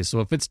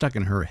stuck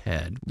in her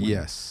head,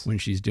 when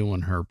she's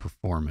doing her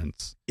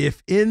performance,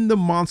 if in the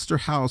Monster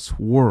House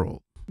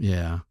world,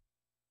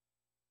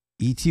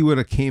 E.T. would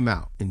have came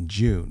out in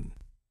June.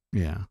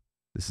 Yeah,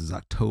 this is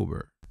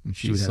October.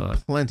 She would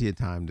have plenty of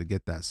time to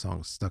get that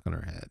song stuck in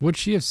her head. Would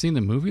she have seen the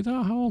movie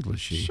though? How old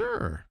was she?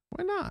 Sure,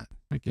 why not?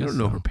 I guess you don't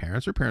know her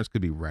parents. Her parents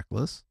could be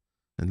reckless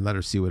and let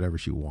her see whatever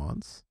she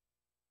wants.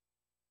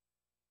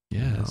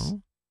 Yes. You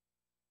know?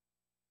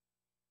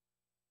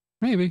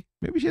 Maybe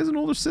she has an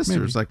older sister.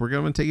 Maybe. It's like, we're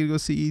going to take you to go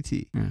see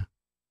E.T. Yeah.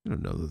 You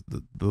don't know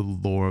the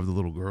lore of the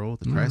little girl with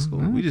the tricycle.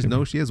 We just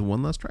know she has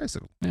one less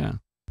tricycle. Yeah.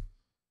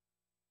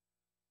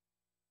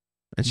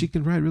 And she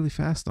can ride really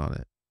fast on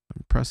it.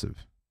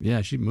 Impressive.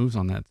 Yeah, she moves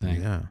on that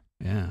thing. Yeah.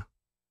 Yeah.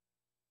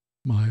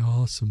 My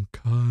awesome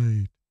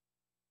kite.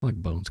 Like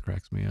Bones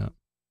cracks me up.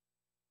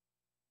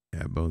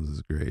 Yeah, Bones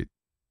is great.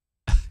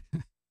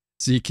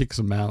 So he kicks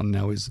him out, and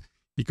now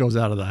he goes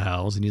out of the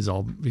house, and he's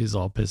all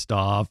pissed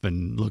off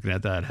and looking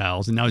at that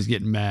house, and now he's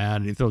getting mad,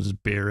 and he throws his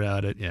beer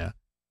at it. Yeah.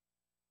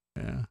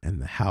 Yeah. And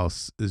the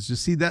house is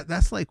just,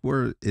 that's like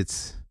where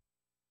it's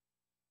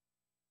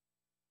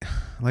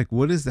like,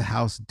 what is the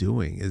house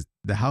doing? Is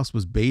the house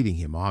was baiting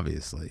him,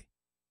 obviously.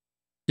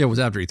 Yeah, it was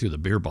after he threw the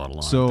beer bottle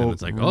on. So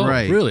it's like, oh,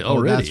 right. Really? Oh,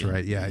 already? That's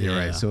right. Yeah, you're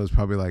right. So it's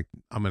probably like,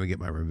 I'm going to get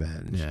my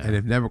revenge. Yeah. And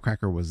if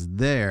Nevercracker was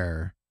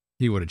there,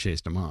 he would have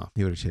chased him off.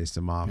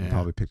 And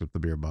probably picked up the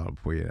beer bottle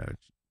before he had a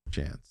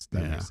chance.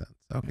 That makes sense.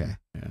 Okay.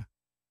 Yeah.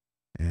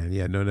 And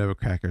no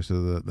Nevercracker.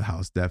 So the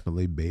house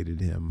definitely baited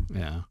him.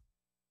 Yeah.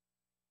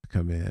 To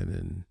come in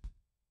and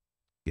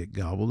get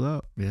gobbled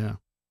up. Yeah.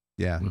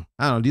 Yeah.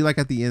 I don't know. Do you like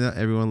at the end that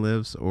everyone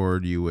lives, or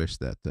do you wish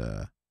that?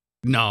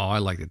 No, I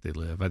like that they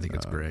live. I think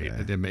it's great.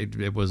 Okay.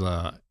 It was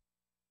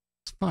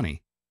it's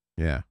funny.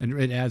 Yeah. And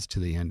it adds to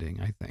the ending,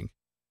 I think.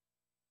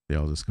 They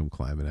all just come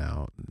climbing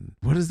out. And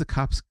what does the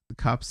cops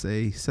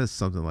say? He says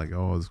something like,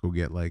 "Oh, let's go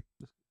get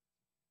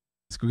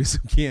some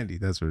candy."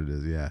 That's what it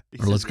is. Yeah.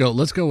 Or let's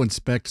go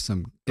inspect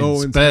some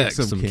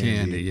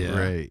candy. Yeah.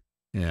 Right.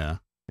 Yeah.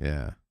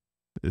 Yeah.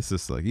 It's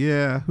just like,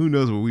 who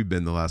knows where we've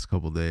been the last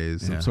couple of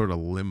days? Some sort of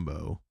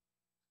limbo.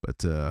 But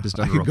just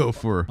I could go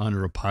for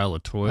under a pile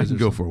of toys. I can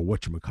go for a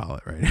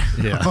whatchamacallit right now.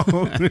 Yeah.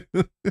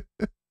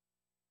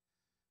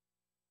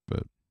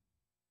 But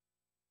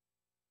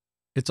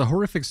it's a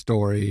horrific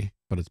story,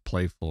 but it's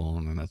playful,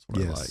 and that's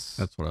what I like.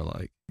 That's what I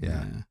like.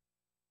 Yeah.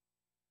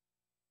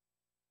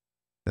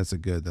 That's a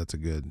good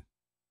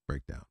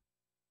breakdown.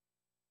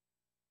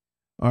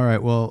 All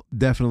right. Well,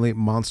 definitely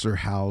Monster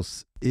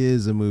House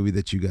is a movie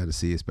that you got to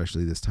see,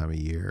 especially this time of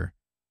year.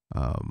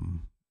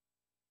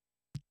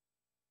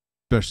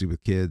 Especially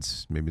with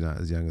kids, maybe not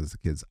as young as the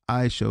kids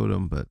I showed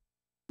them, but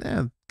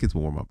kids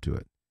will warm up to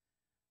it.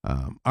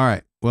 All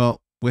right. Well,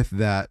 with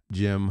that,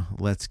 Jim,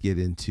 let's get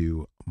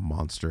into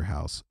Monster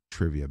House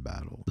Trivia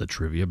Battle. The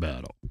Trivia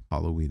Battle.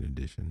 Halloween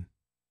edition.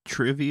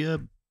 Trivia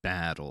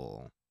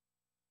Battle.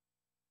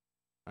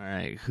 All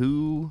right.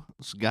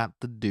 Who's got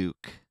the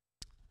Duke?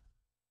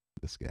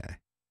 This guy.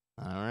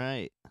 All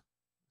right.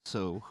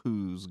 So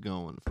who's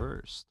going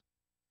first?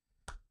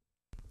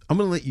 I'm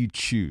going to let you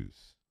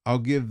choose. I'll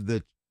give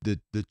the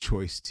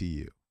choice to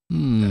you.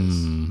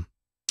 Yes.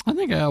 I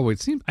think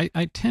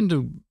I tend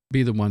to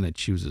be the one that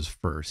chooses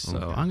first. So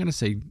Okay. I'm going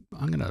to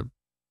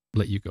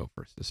let you go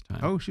first this time.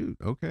 Oh, shoot.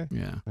 Okay.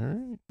 Yeah. All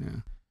right. Yeah.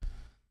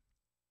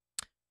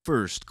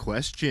 First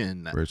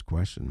question.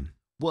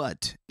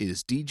 What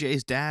is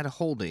DJ's dad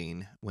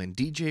holding when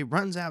DJ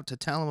runs out to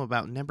tell him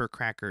about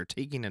Nevercracker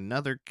taking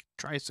another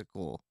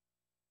tricycle?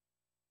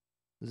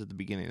 This is at the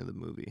beginning of the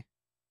movie.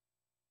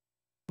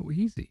 Oh,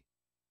 easy.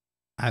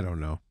 I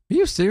don't know. Are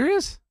you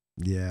serious?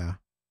 Yeah.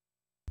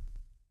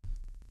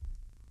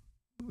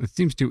 It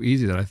seems too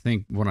easy that I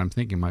think what I'm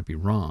thinking might be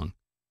wrong.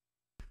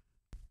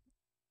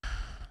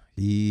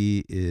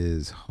 He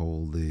is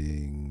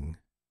holding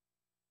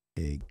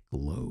a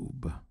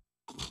globe.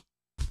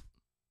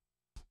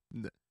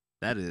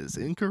 That is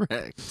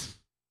incorrect.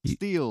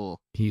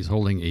 Steel. He's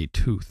holding a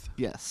tooth.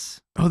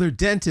 Yes. Oh, they're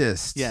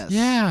dentists. Yes.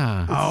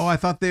 Yeah. Oh, I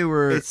thought they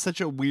were. It's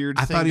such a weird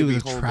thing. I thought he to was be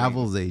a holding.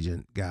 travels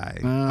agent guy.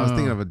 I was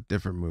thinking of a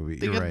different movie.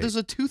 You're right. There's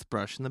a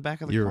toothbrush in the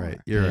back of the You're car.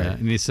 right. You're right.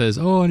 And he says,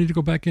 "Oh, I need to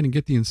go back in and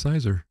get the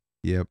incisor."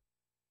 Yep.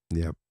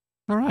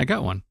 All right, I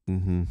got one.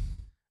 Mm-hmm.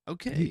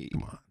 Okay.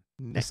 Come on.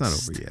 Next.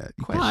 It's not over yet.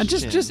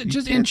 Question.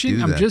 Just can't inching.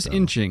 do I'm that, just though.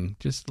 inching,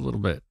 just a little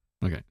bit.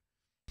 Okay.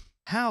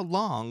 How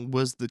long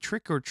was the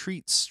trick or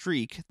treat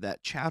streak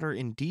that Chowder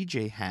and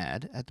DJ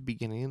had at the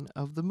beginning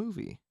of the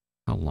movie?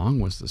 How long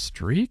was the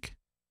streak?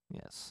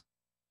 Yes.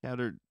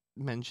 Chowder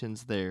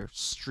mentions their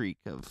streak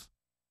of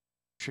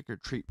trick or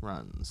treat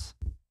runs.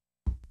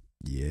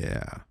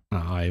 Yeah.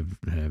 I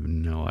have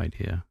no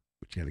idea.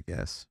 But you got to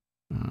guess.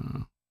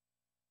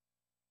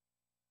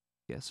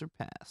 Guess or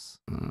pass?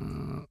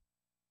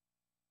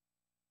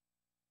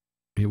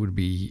 It would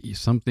be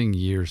something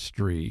year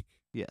streak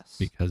Yes.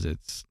 because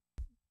it's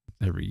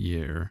every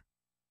year.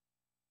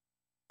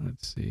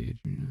 Let's see.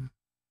 Then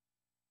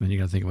you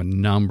got to think of a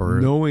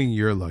number. Knowing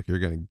your luck, you're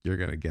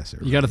gonna guess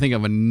it. You got to think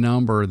of a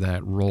number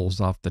that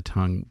rolls off the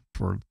tongue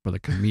for the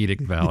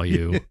comedic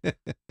value.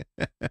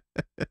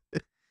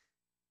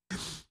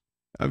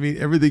 I mean,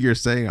 everything you're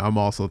saying, I'm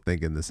also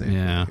thinking the same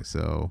thing.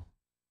 So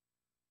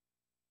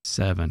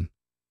 7.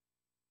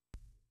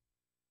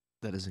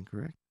 That is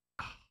incorrect.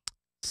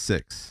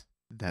 6.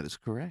 That is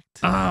correct.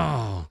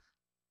 Oh.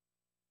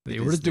 It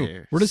We're is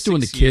just doing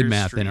the 6 kid year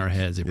math in our streak.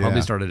 heads. They probably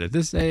Yeah. started at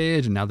this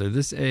age, and now they're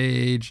this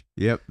age.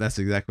 Yep, that's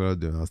exactly what I was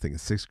doing. I was thinking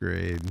 6th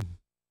grade.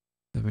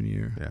 7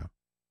 year. Yeah.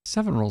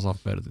 7 rolls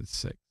off better than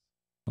 6.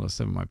 Although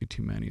 7 might be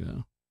too many,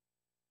 though.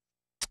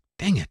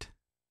 Dang it.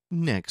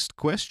 Next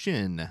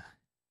question.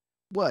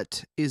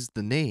 What is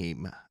the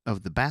name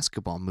of the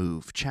basketball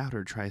move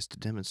Chowder tries to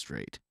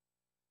demonstrate?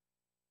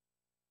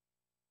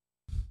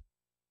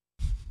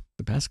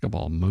 The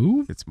basketball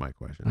move? It's my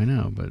question. I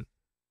know, but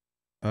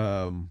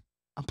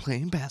I'm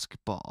playing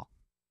basketball.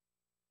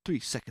 3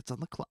 seconds on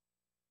the clock.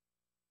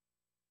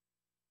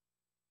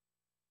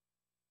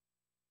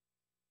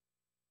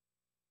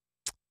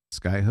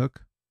 Skyhook.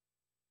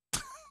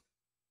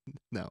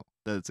 No,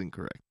 that's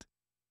incorrect.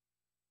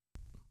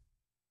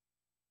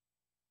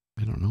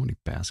 I don't know any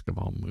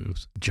basketball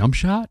moves. Jump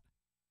shot?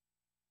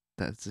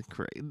 That's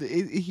incorrect.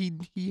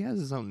 He has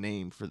his own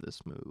name for this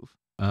move.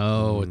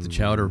 Oh, it's a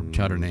chowder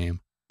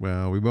name.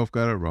 Well, we both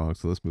got it wrong,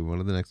 so let's move on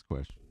to the next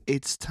question.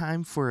 It's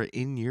time for an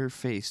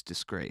in-your-face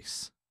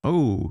disgrace.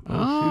 Oh,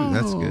 shoot,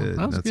 that's good.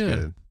 That was That's good.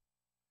 good.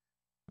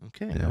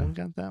 Okay, Yeah. no one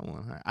got that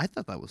one. I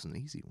thought that was an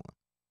easy one.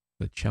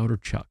 The chowder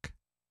chuck.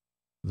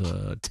 I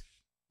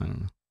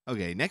don't know.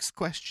 Okay, next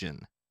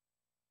question.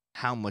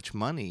 How much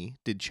money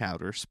did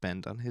Chowder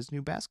spend on his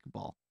new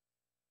basketball?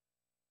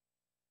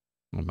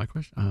 Well, my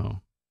question?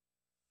 Oh.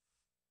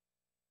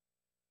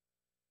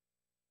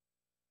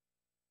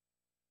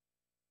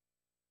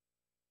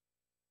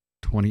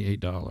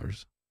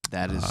 $28.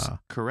 That is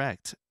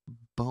correct.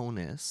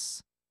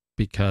 Bonus.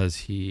 Because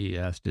he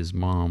asked his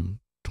mom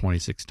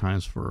 26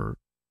 times for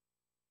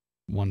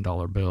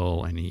 $1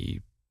 bill, and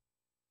he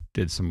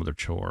did some other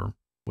chore,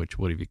 which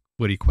would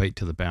equate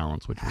to the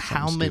balance, which was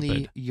How something many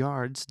stupid.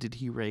 yards did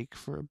he rake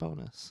for a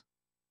bonus?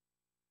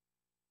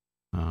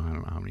 I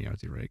don't know how many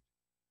yards he raked.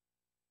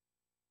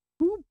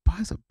 Who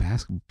buys a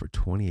basketball for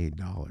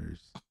 $28?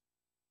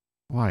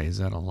 Why? Is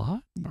that a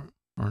lot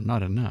or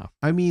not enough?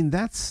 I mean,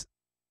 that's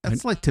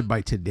like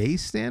by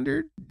today's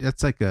standard,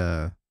 that's like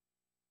a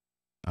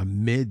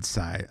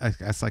mid-size.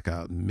 That's like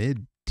a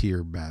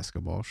mid-tier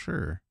basketball,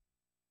 sure.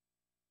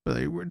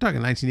 But we're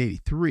talking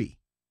 1983.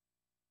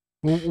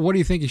 Well, what do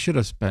you think he should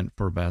have spent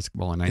for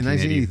basketball in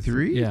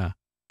 1983? 1983? Yeah.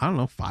 I don't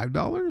know,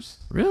 $5?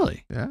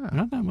 Really? Yeah.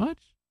 Not that much?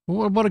 Well,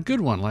 what about a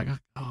good one? Like,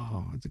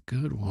 oh, it's a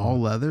good one. All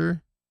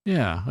leather?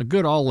 Yeah, a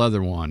good all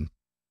leather one.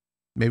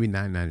 Maybe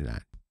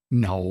 $9.99.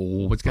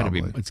 No, it's got to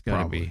be. It's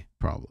got to be.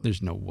 Probably.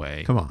 There's no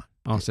way. Come on.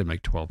 I'll say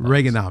make 12.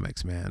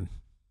 Reaganomics, man.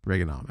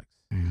 Reaganomics.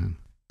 Man.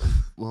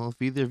 Well,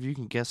 if either of you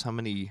can guess how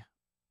many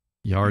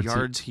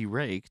Yards. he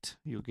raked,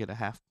 you'll get a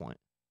half point.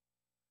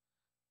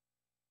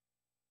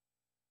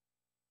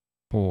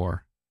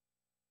 4.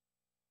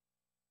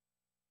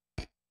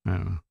 I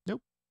don't know.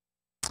 Nope.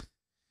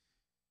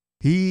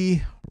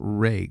 He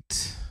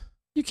raked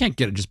You can't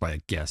get it just by a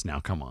guess now.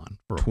 Come on.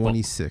 For a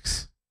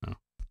 26. Oh.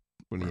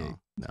 28.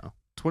 No.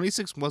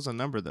 26 was a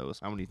number, though. Is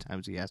how many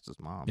times he asked his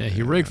mom. Yeah,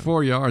 he raked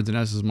 4 yards and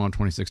asked his mom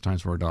 26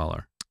 times for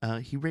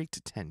 $1. He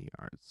raked 10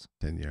 yards.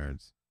 10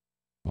 yards.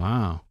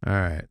 Wow. All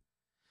right.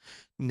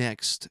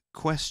 Next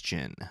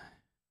question.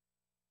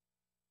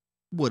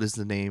 What is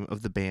the name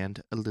of the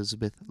band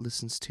Elizabeth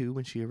listens to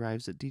when she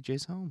arrives at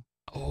DJ's home?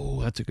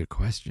 Oh, that's a good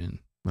question.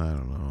 I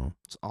don't know.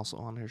 It's also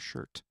on her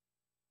shirt.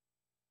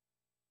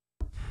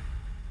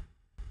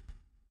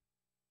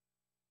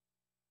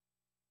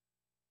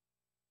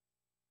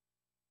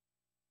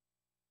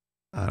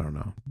 I don't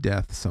know.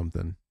 Death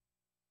something.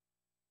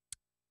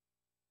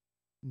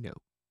 No.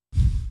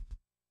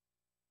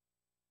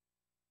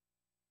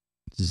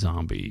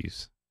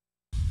 Zombies.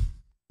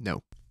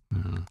 No.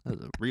 Uh, That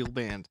was a real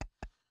band.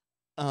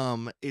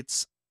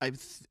 It's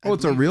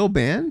it's a real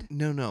band?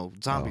 No.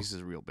 Zombies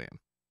is a real band.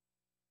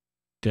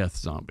 Death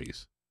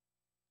Zombies.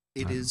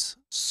 It is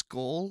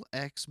Skull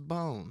X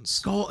Bones.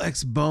 Skull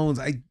X Bones.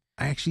 I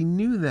actually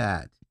knew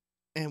that.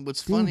 And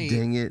what's funny?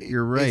 Dang it,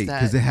 you're right,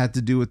 because it had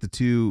to do with the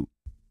two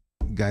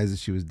guys that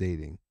she was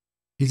dating.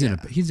 He's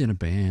in a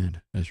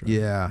band. That's right.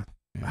 Yeah.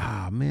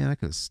 Ah, man, I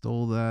could have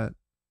stole that.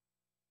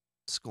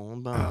 Skull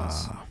and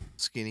Bones.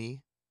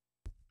 Skinny.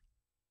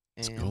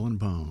 Skull and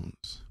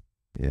Bones.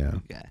 Yeah.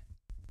 Okay.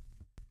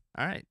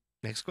 All right.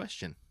 Next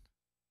question.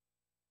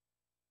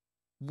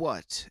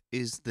 What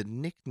is the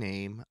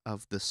nickname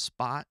of the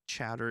spot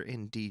Chowder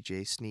and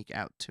DJ sneak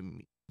out to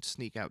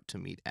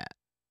meet at?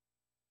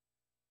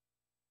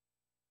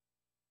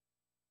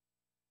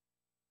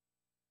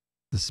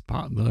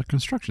 The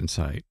construction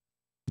site.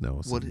 No,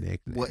 it's a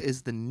nickname. What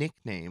is the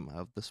nickname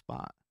of the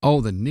spot?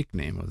 Oh, the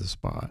nickname of the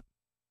spot.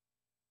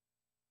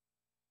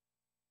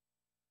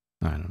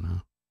 I don't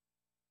know.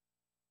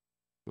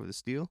 Or the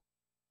steal?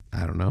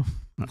 I don't know.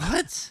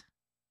 What?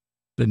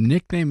 The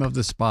nickname of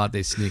the spot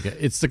they sneak at.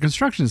 It's the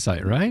construction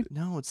site, right?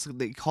 No,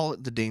 they call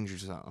it the danger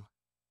zone.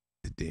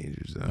 The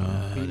danger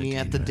zone. Meet me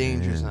at the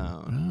danger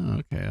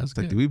zone. Oh, okay. That's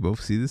good. Did we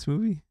both see this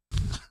movie?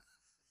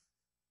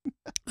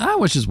 I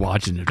was just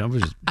watching it. I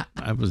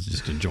was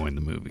just enjoying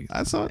the movie.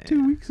 I saw it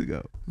 2 weeks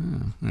ago.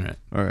 Oh,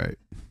 all right.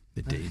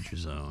 The danger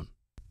zone.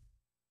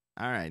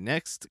 All right.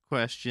 Next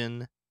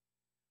question.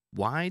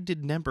 Why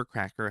did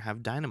Nebercracker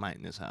have dynamite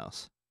in his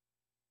house?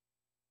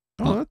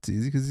 Oh, that's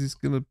easy because he's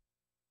going to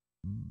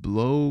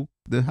blow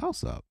the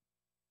house up.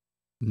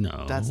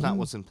 No. That's not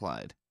what's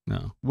implied.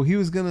 No. Well, he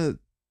was going to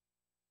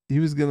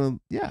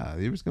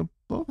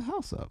blow the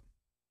house up.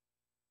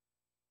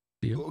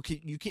 Steal? Okay,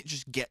 you can't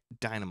just get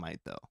dynamite,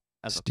 though,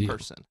 as Steal. a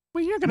person.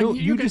 Well,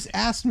 you just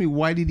asked me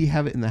why did he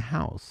have it in the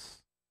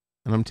house?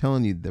 And I'm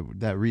telling you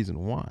that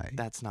reason why.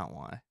 That's not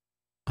why.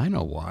 I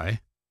know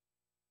why.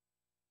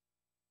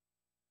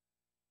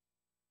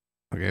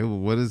 Okay, well,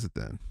 what is it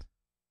then?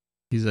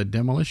 He's a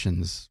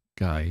demolitions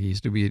guy. He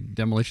used to be a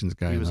demolitions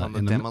guy. He was on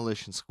the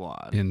demolition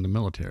squad. In the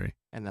military.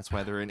 And that's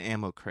why they're in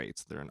ammo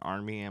crates. They're in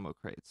army ammo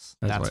crates.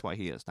 That's That's why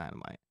he has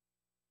dynamite.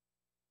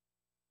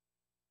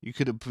 You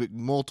could have put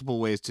multiple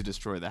ways to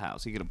destroy the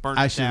house. He could have burnt it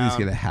down. I should at least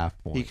get a half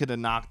point. He could have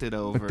knocked it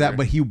over.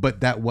 But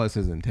that was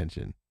his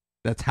intention.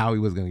 That's how he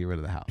was going to get rid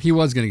of the house. He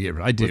was going to get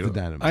rid of it. I do. With the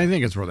dynamite. I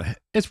think it's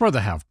worth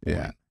a half point.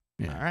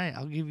 Yeah. All right,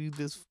 I'll give you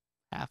this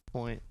half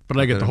point. But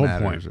I get the whole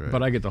point. Right?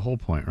 But I get the whole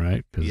point,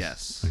 right?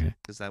 Yes. Okay.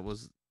 Because that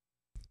was...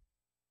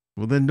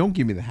 Well, then don't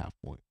give me the half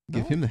point.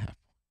 Give No. him the half point.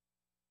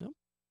 Nope.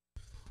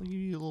 I'll give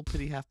you a little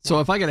pity half point. So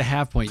if I get a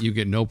half point, you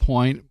get no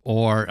point,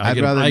 or I'd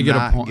rather I get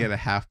not a point. get a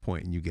half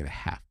point and you get a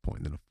half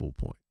point than a full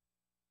point.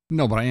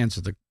 No, but I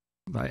answered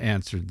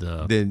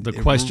the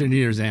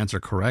questionnaires answer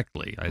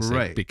correctly. I said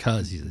right.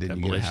 Because he's a then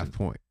demolition. you get a half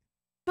point.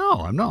 No,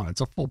 I'm not. It's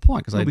a full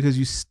point because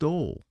you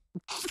stole.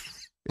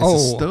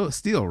 It's a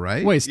steal,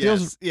 right? Wait,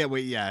 steals. Yes. Yeah.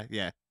 Wait. Yeah.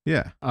 Yeah.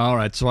 Yeah. All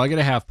right. So I get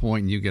a half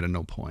point, and you get a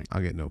no point.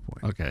 I'll get no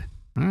point. Okay.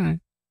 All right.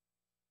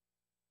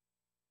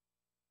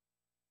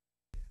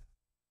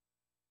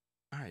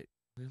 All right.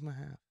 Where's my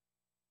half?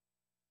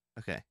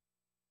 Okay.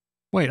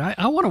 Wait,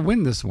 I want to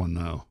win this one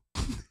though.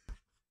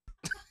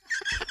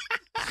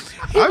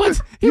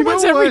 He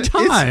wins every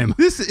time.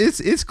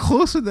 It's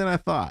closer than I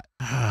thought.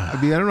 I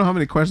mean, I don't know how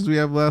many questions we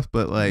have left,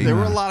 but like there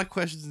were a lot of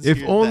questions.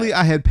 If only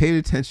I had paid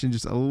attention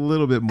just a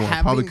little bit more,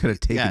 I probably could have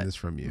taken this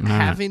from you.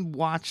 Having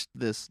watched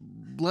this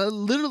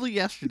literally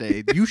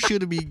yesterday, you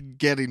should be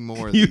getting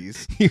more of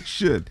these. You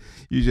should.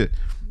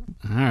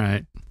 All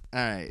right. All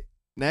right.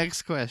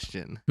 Next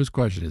question. Whose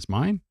question is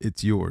mine?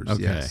 It's yours.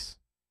 Okay. Yes.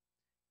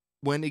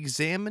 When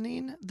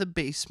examining the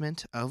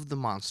basement of the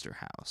monster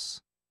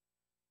house,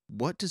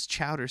 what does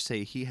Chowder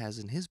say he has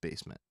in his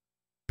basement?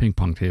 Ping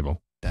pong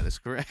table. That is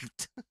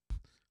correct.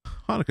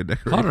 Hanukkah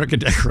decorations. Hanukkah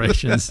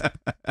decorations.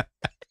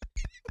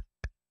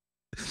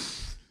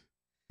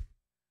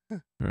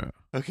 Yeah.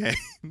 Okay,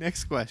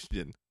 next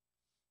question.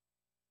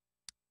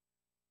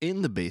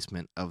 In the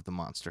basement of the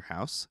monster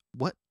house,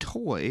 what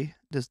toy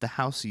does the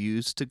house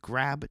use to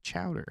grab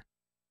Chowder?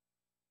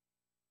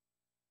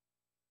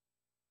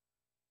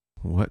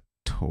 What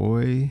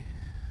toy?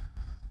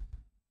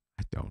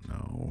 I don't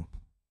know.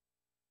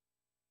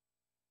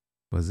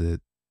 Was it?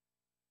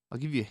 I'll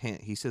give you a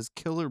hint. He says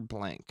killer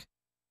blank.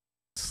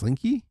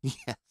 Slinky?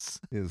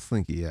 Yes. It was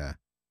Slinky, yeah.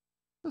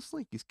 The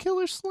Slinkies.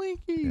 Killer Slinkies.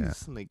 Yeah.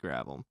 And they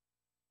grab them.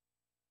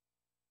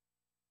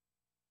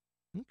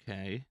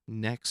 Okay.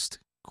 Next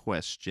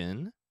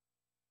question.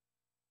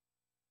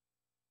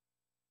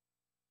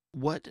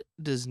 What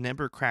does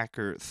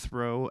Nebercracker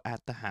throw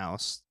at the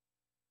house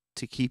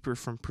to keep her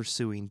from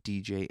pursuing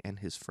DJ and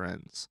his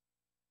friends?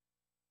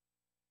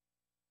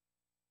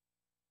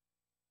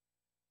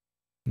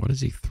 What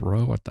does he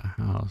throw at the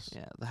house?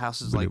 Yeah, the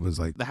house is But it was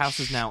like the house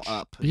is now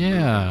up.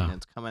 Yeah. And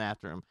it's coming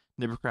after him.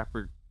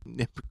 Nebercracker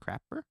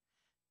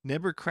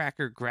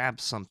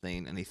grabs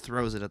something and he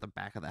throws it at the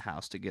back of the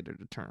house to get her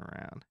to turn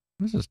around.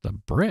 It's just a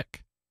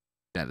brick.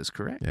 That is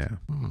correct. Yeah.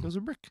 Oh, It was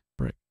a brick.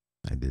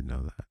 I did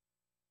know that.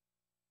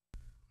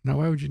 Now,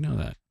 why would you know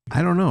that?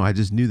 I don't know. I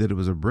just knew that it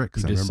was a brick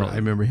You because just saw I it.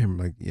 remember him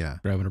like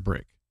Grabbing a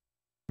brick.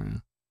 Yeah.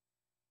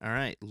 All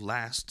right,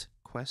 last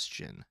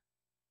question.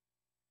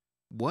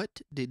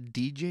 What did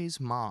DJ's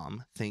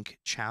mom think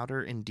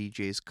Chowder and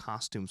DJ's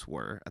costumes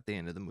were at the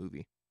end of the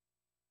movie?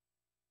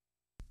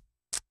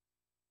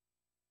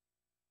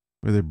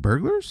 Were they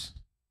burglars?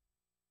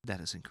 That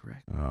is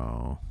incorrect.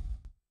 Oh,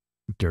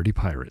 Dirty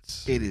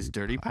Pirates. It is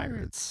Dirty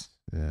Pirates.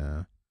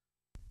 yeah.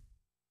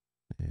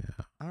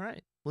 All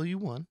right. Well, you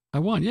won. I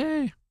won.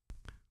 Yay.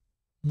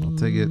 I'll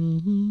take it.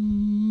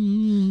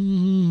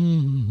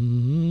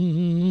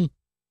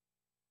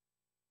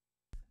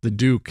 The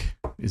Duke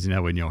is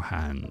now in your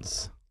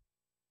hands.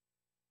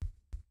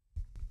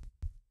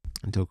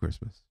 Until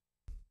Christmas.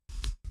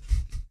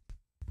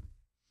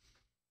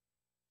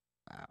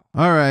 Wow.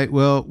 All right.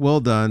 Well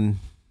done.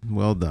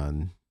 Well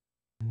done.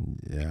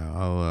 Yeah,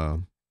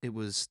 I'll It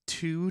was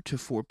 2 to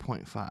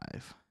 4.5.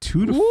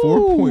 2 to Ooh.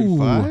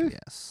 4.5.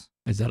 Yes.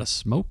 Is that a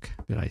smoke?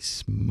 Did I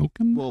smoke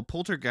him? Well,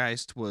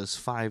 Poltergeist was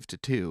 5 to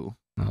 2.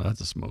 Oh,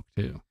 that's a smoke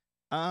too.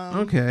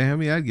 Okay, I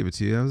mean, I'd give it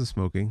to you. That was a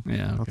smoking.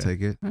 Yeah. I'll okay.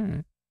 take it. All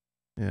right.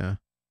 Yeah.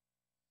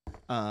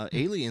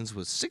 Aliens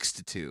was 6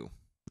 to 2.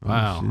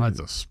 Wow, shit.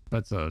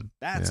 that's a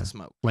That's Yeah. a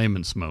smoke.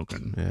 flaming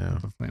smoking. Yeah.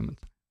 That's a flaming.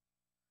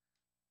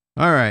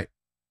 All right.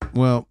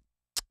 Well,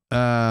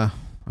 all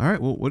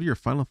right. Well, what are your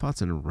final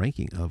thoughts and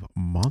ranking of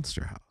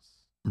Monster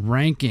House?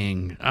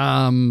 Ranking.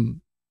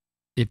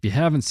 If you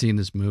haven't seen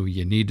this movie,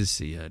 you need to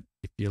see it.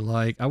 If you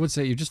like, I would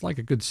say you just like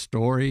a good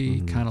story,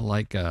 Mhm. kind of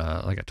like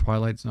a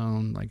Twilight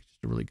Zone, like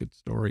just a really good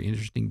story,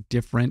 interesting,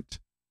 different.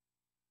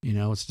 You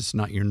know, it's just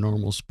not your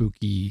normal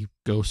spooky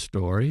ghost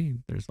story.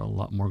 There's a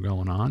lot more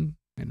going on,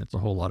 and it's a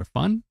whole lot of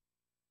fun.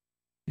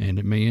 And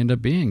it may end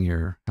up being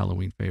your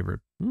Halloween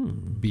favorite,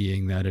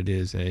 being that it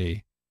is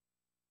a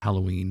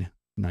Halloween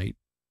night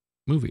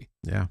movie.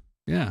 Yeah.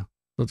 Yeah,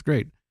 so it's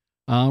great.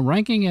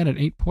 Ranking it at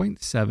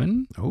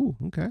 8.7. Oh,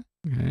 okay.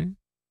 Okay.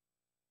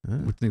 Yeah.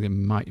 Would think it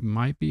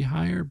might be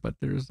higher, but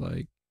there's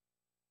like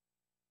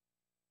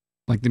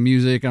the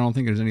music. I don't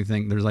think there's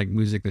anything. There's like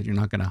music that you're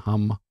not going to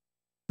hum.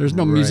 There's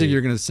no music Right.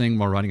 you're going to sing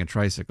while riding a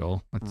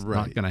tricycle. That's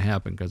not Right. going to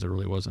happen because there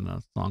really wasn't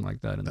a song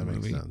like that in That the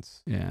makes movie.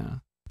 sense. Yeah,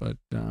 but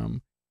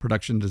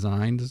production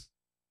design is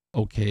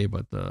okay,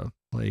 but the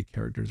play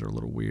characters are a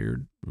little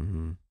weird.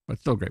 Mm-hmm. But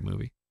still a great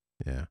movie.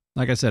 Yeah.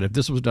 Like I said, if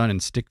this was done in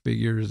stick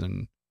figures,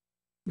 and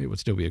it would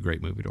still be a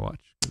great movie to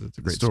watch because it's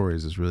a The great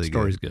stories is really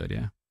story's good.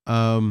 good.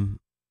 Yeah.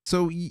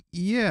 So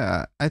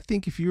yeah, I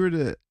think if you were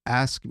to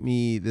ask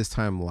me this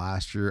time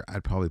last year,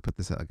 I'd probably put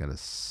this at like a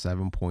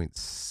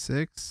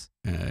 7.6.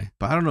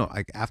 But I don't know.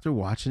 Like after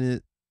watching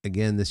it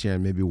again this year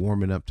and maybe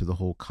warming up to the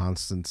whole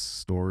Constance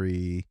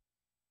story,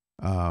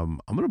 I'm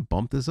gonna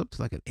bump this up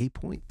to like an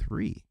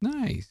 8.3.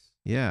 Nice.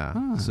 Yeah.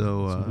 Ah,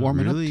 so it's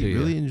warming up really, to you.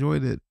 really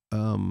enjoyed it.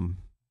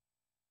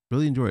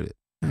 Really enjoyed it.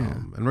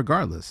 Yeah. And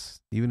regardless,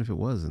 even if it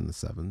was in the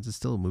 7s, it's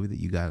still a movie that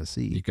you gotta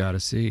see. You got to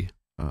see.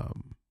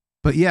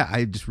 But yeah,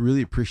 I just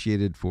really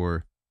appreciated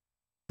for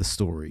the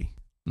story,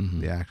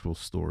 Mhm. the actual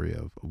story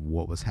of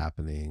what was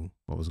happening,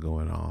 what was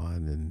going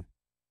on, and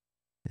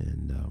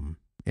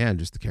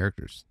just the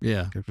characters.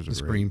 Yeah. Characters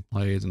The are great.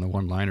 screenplays and the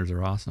one-liners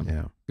are awesome.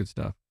 Yeah. Good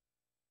stuff.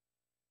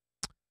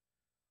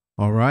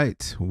 All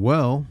right.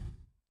 Well,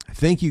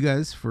 thank you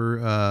guys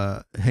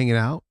for hanging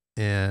out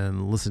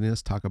and listening to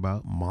us talk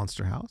about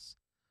Monster House.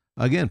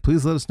 Again,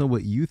 please let us know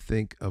what you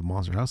think of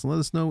Monster House, and let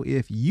us know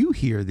if you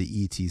hear the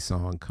E.T.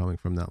 song coming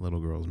from that little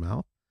girl's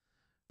mouth,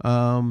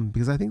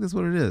 because I think that's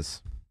what it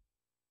is.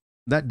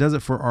 That does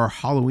it for our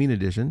Halloween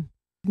edition.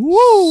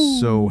 Woo!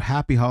 So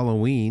happy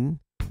Halloween.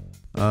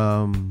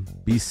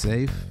 Be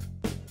safe.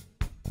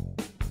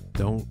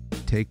 Don't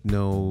take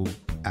no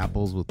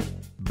apples with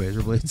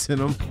razor blades in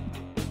them.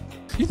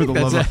 You For think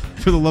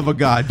the love of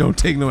God, don't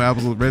take no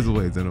apples with razor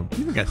blades in them.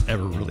 you think that's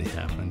ever really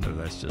happened, or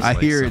that's just? I like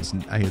hear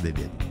some, I hear they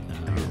did,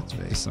 I hear it's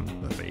just fake. some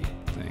fake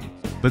thing.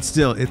 but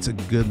still, it's a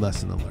good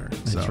lesson to learn.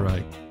 That's So,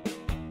 right.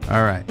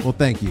 All right. Well,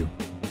 thank you,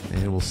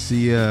 and we'll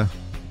see you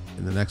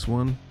in the next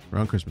one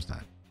around Christmas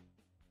time.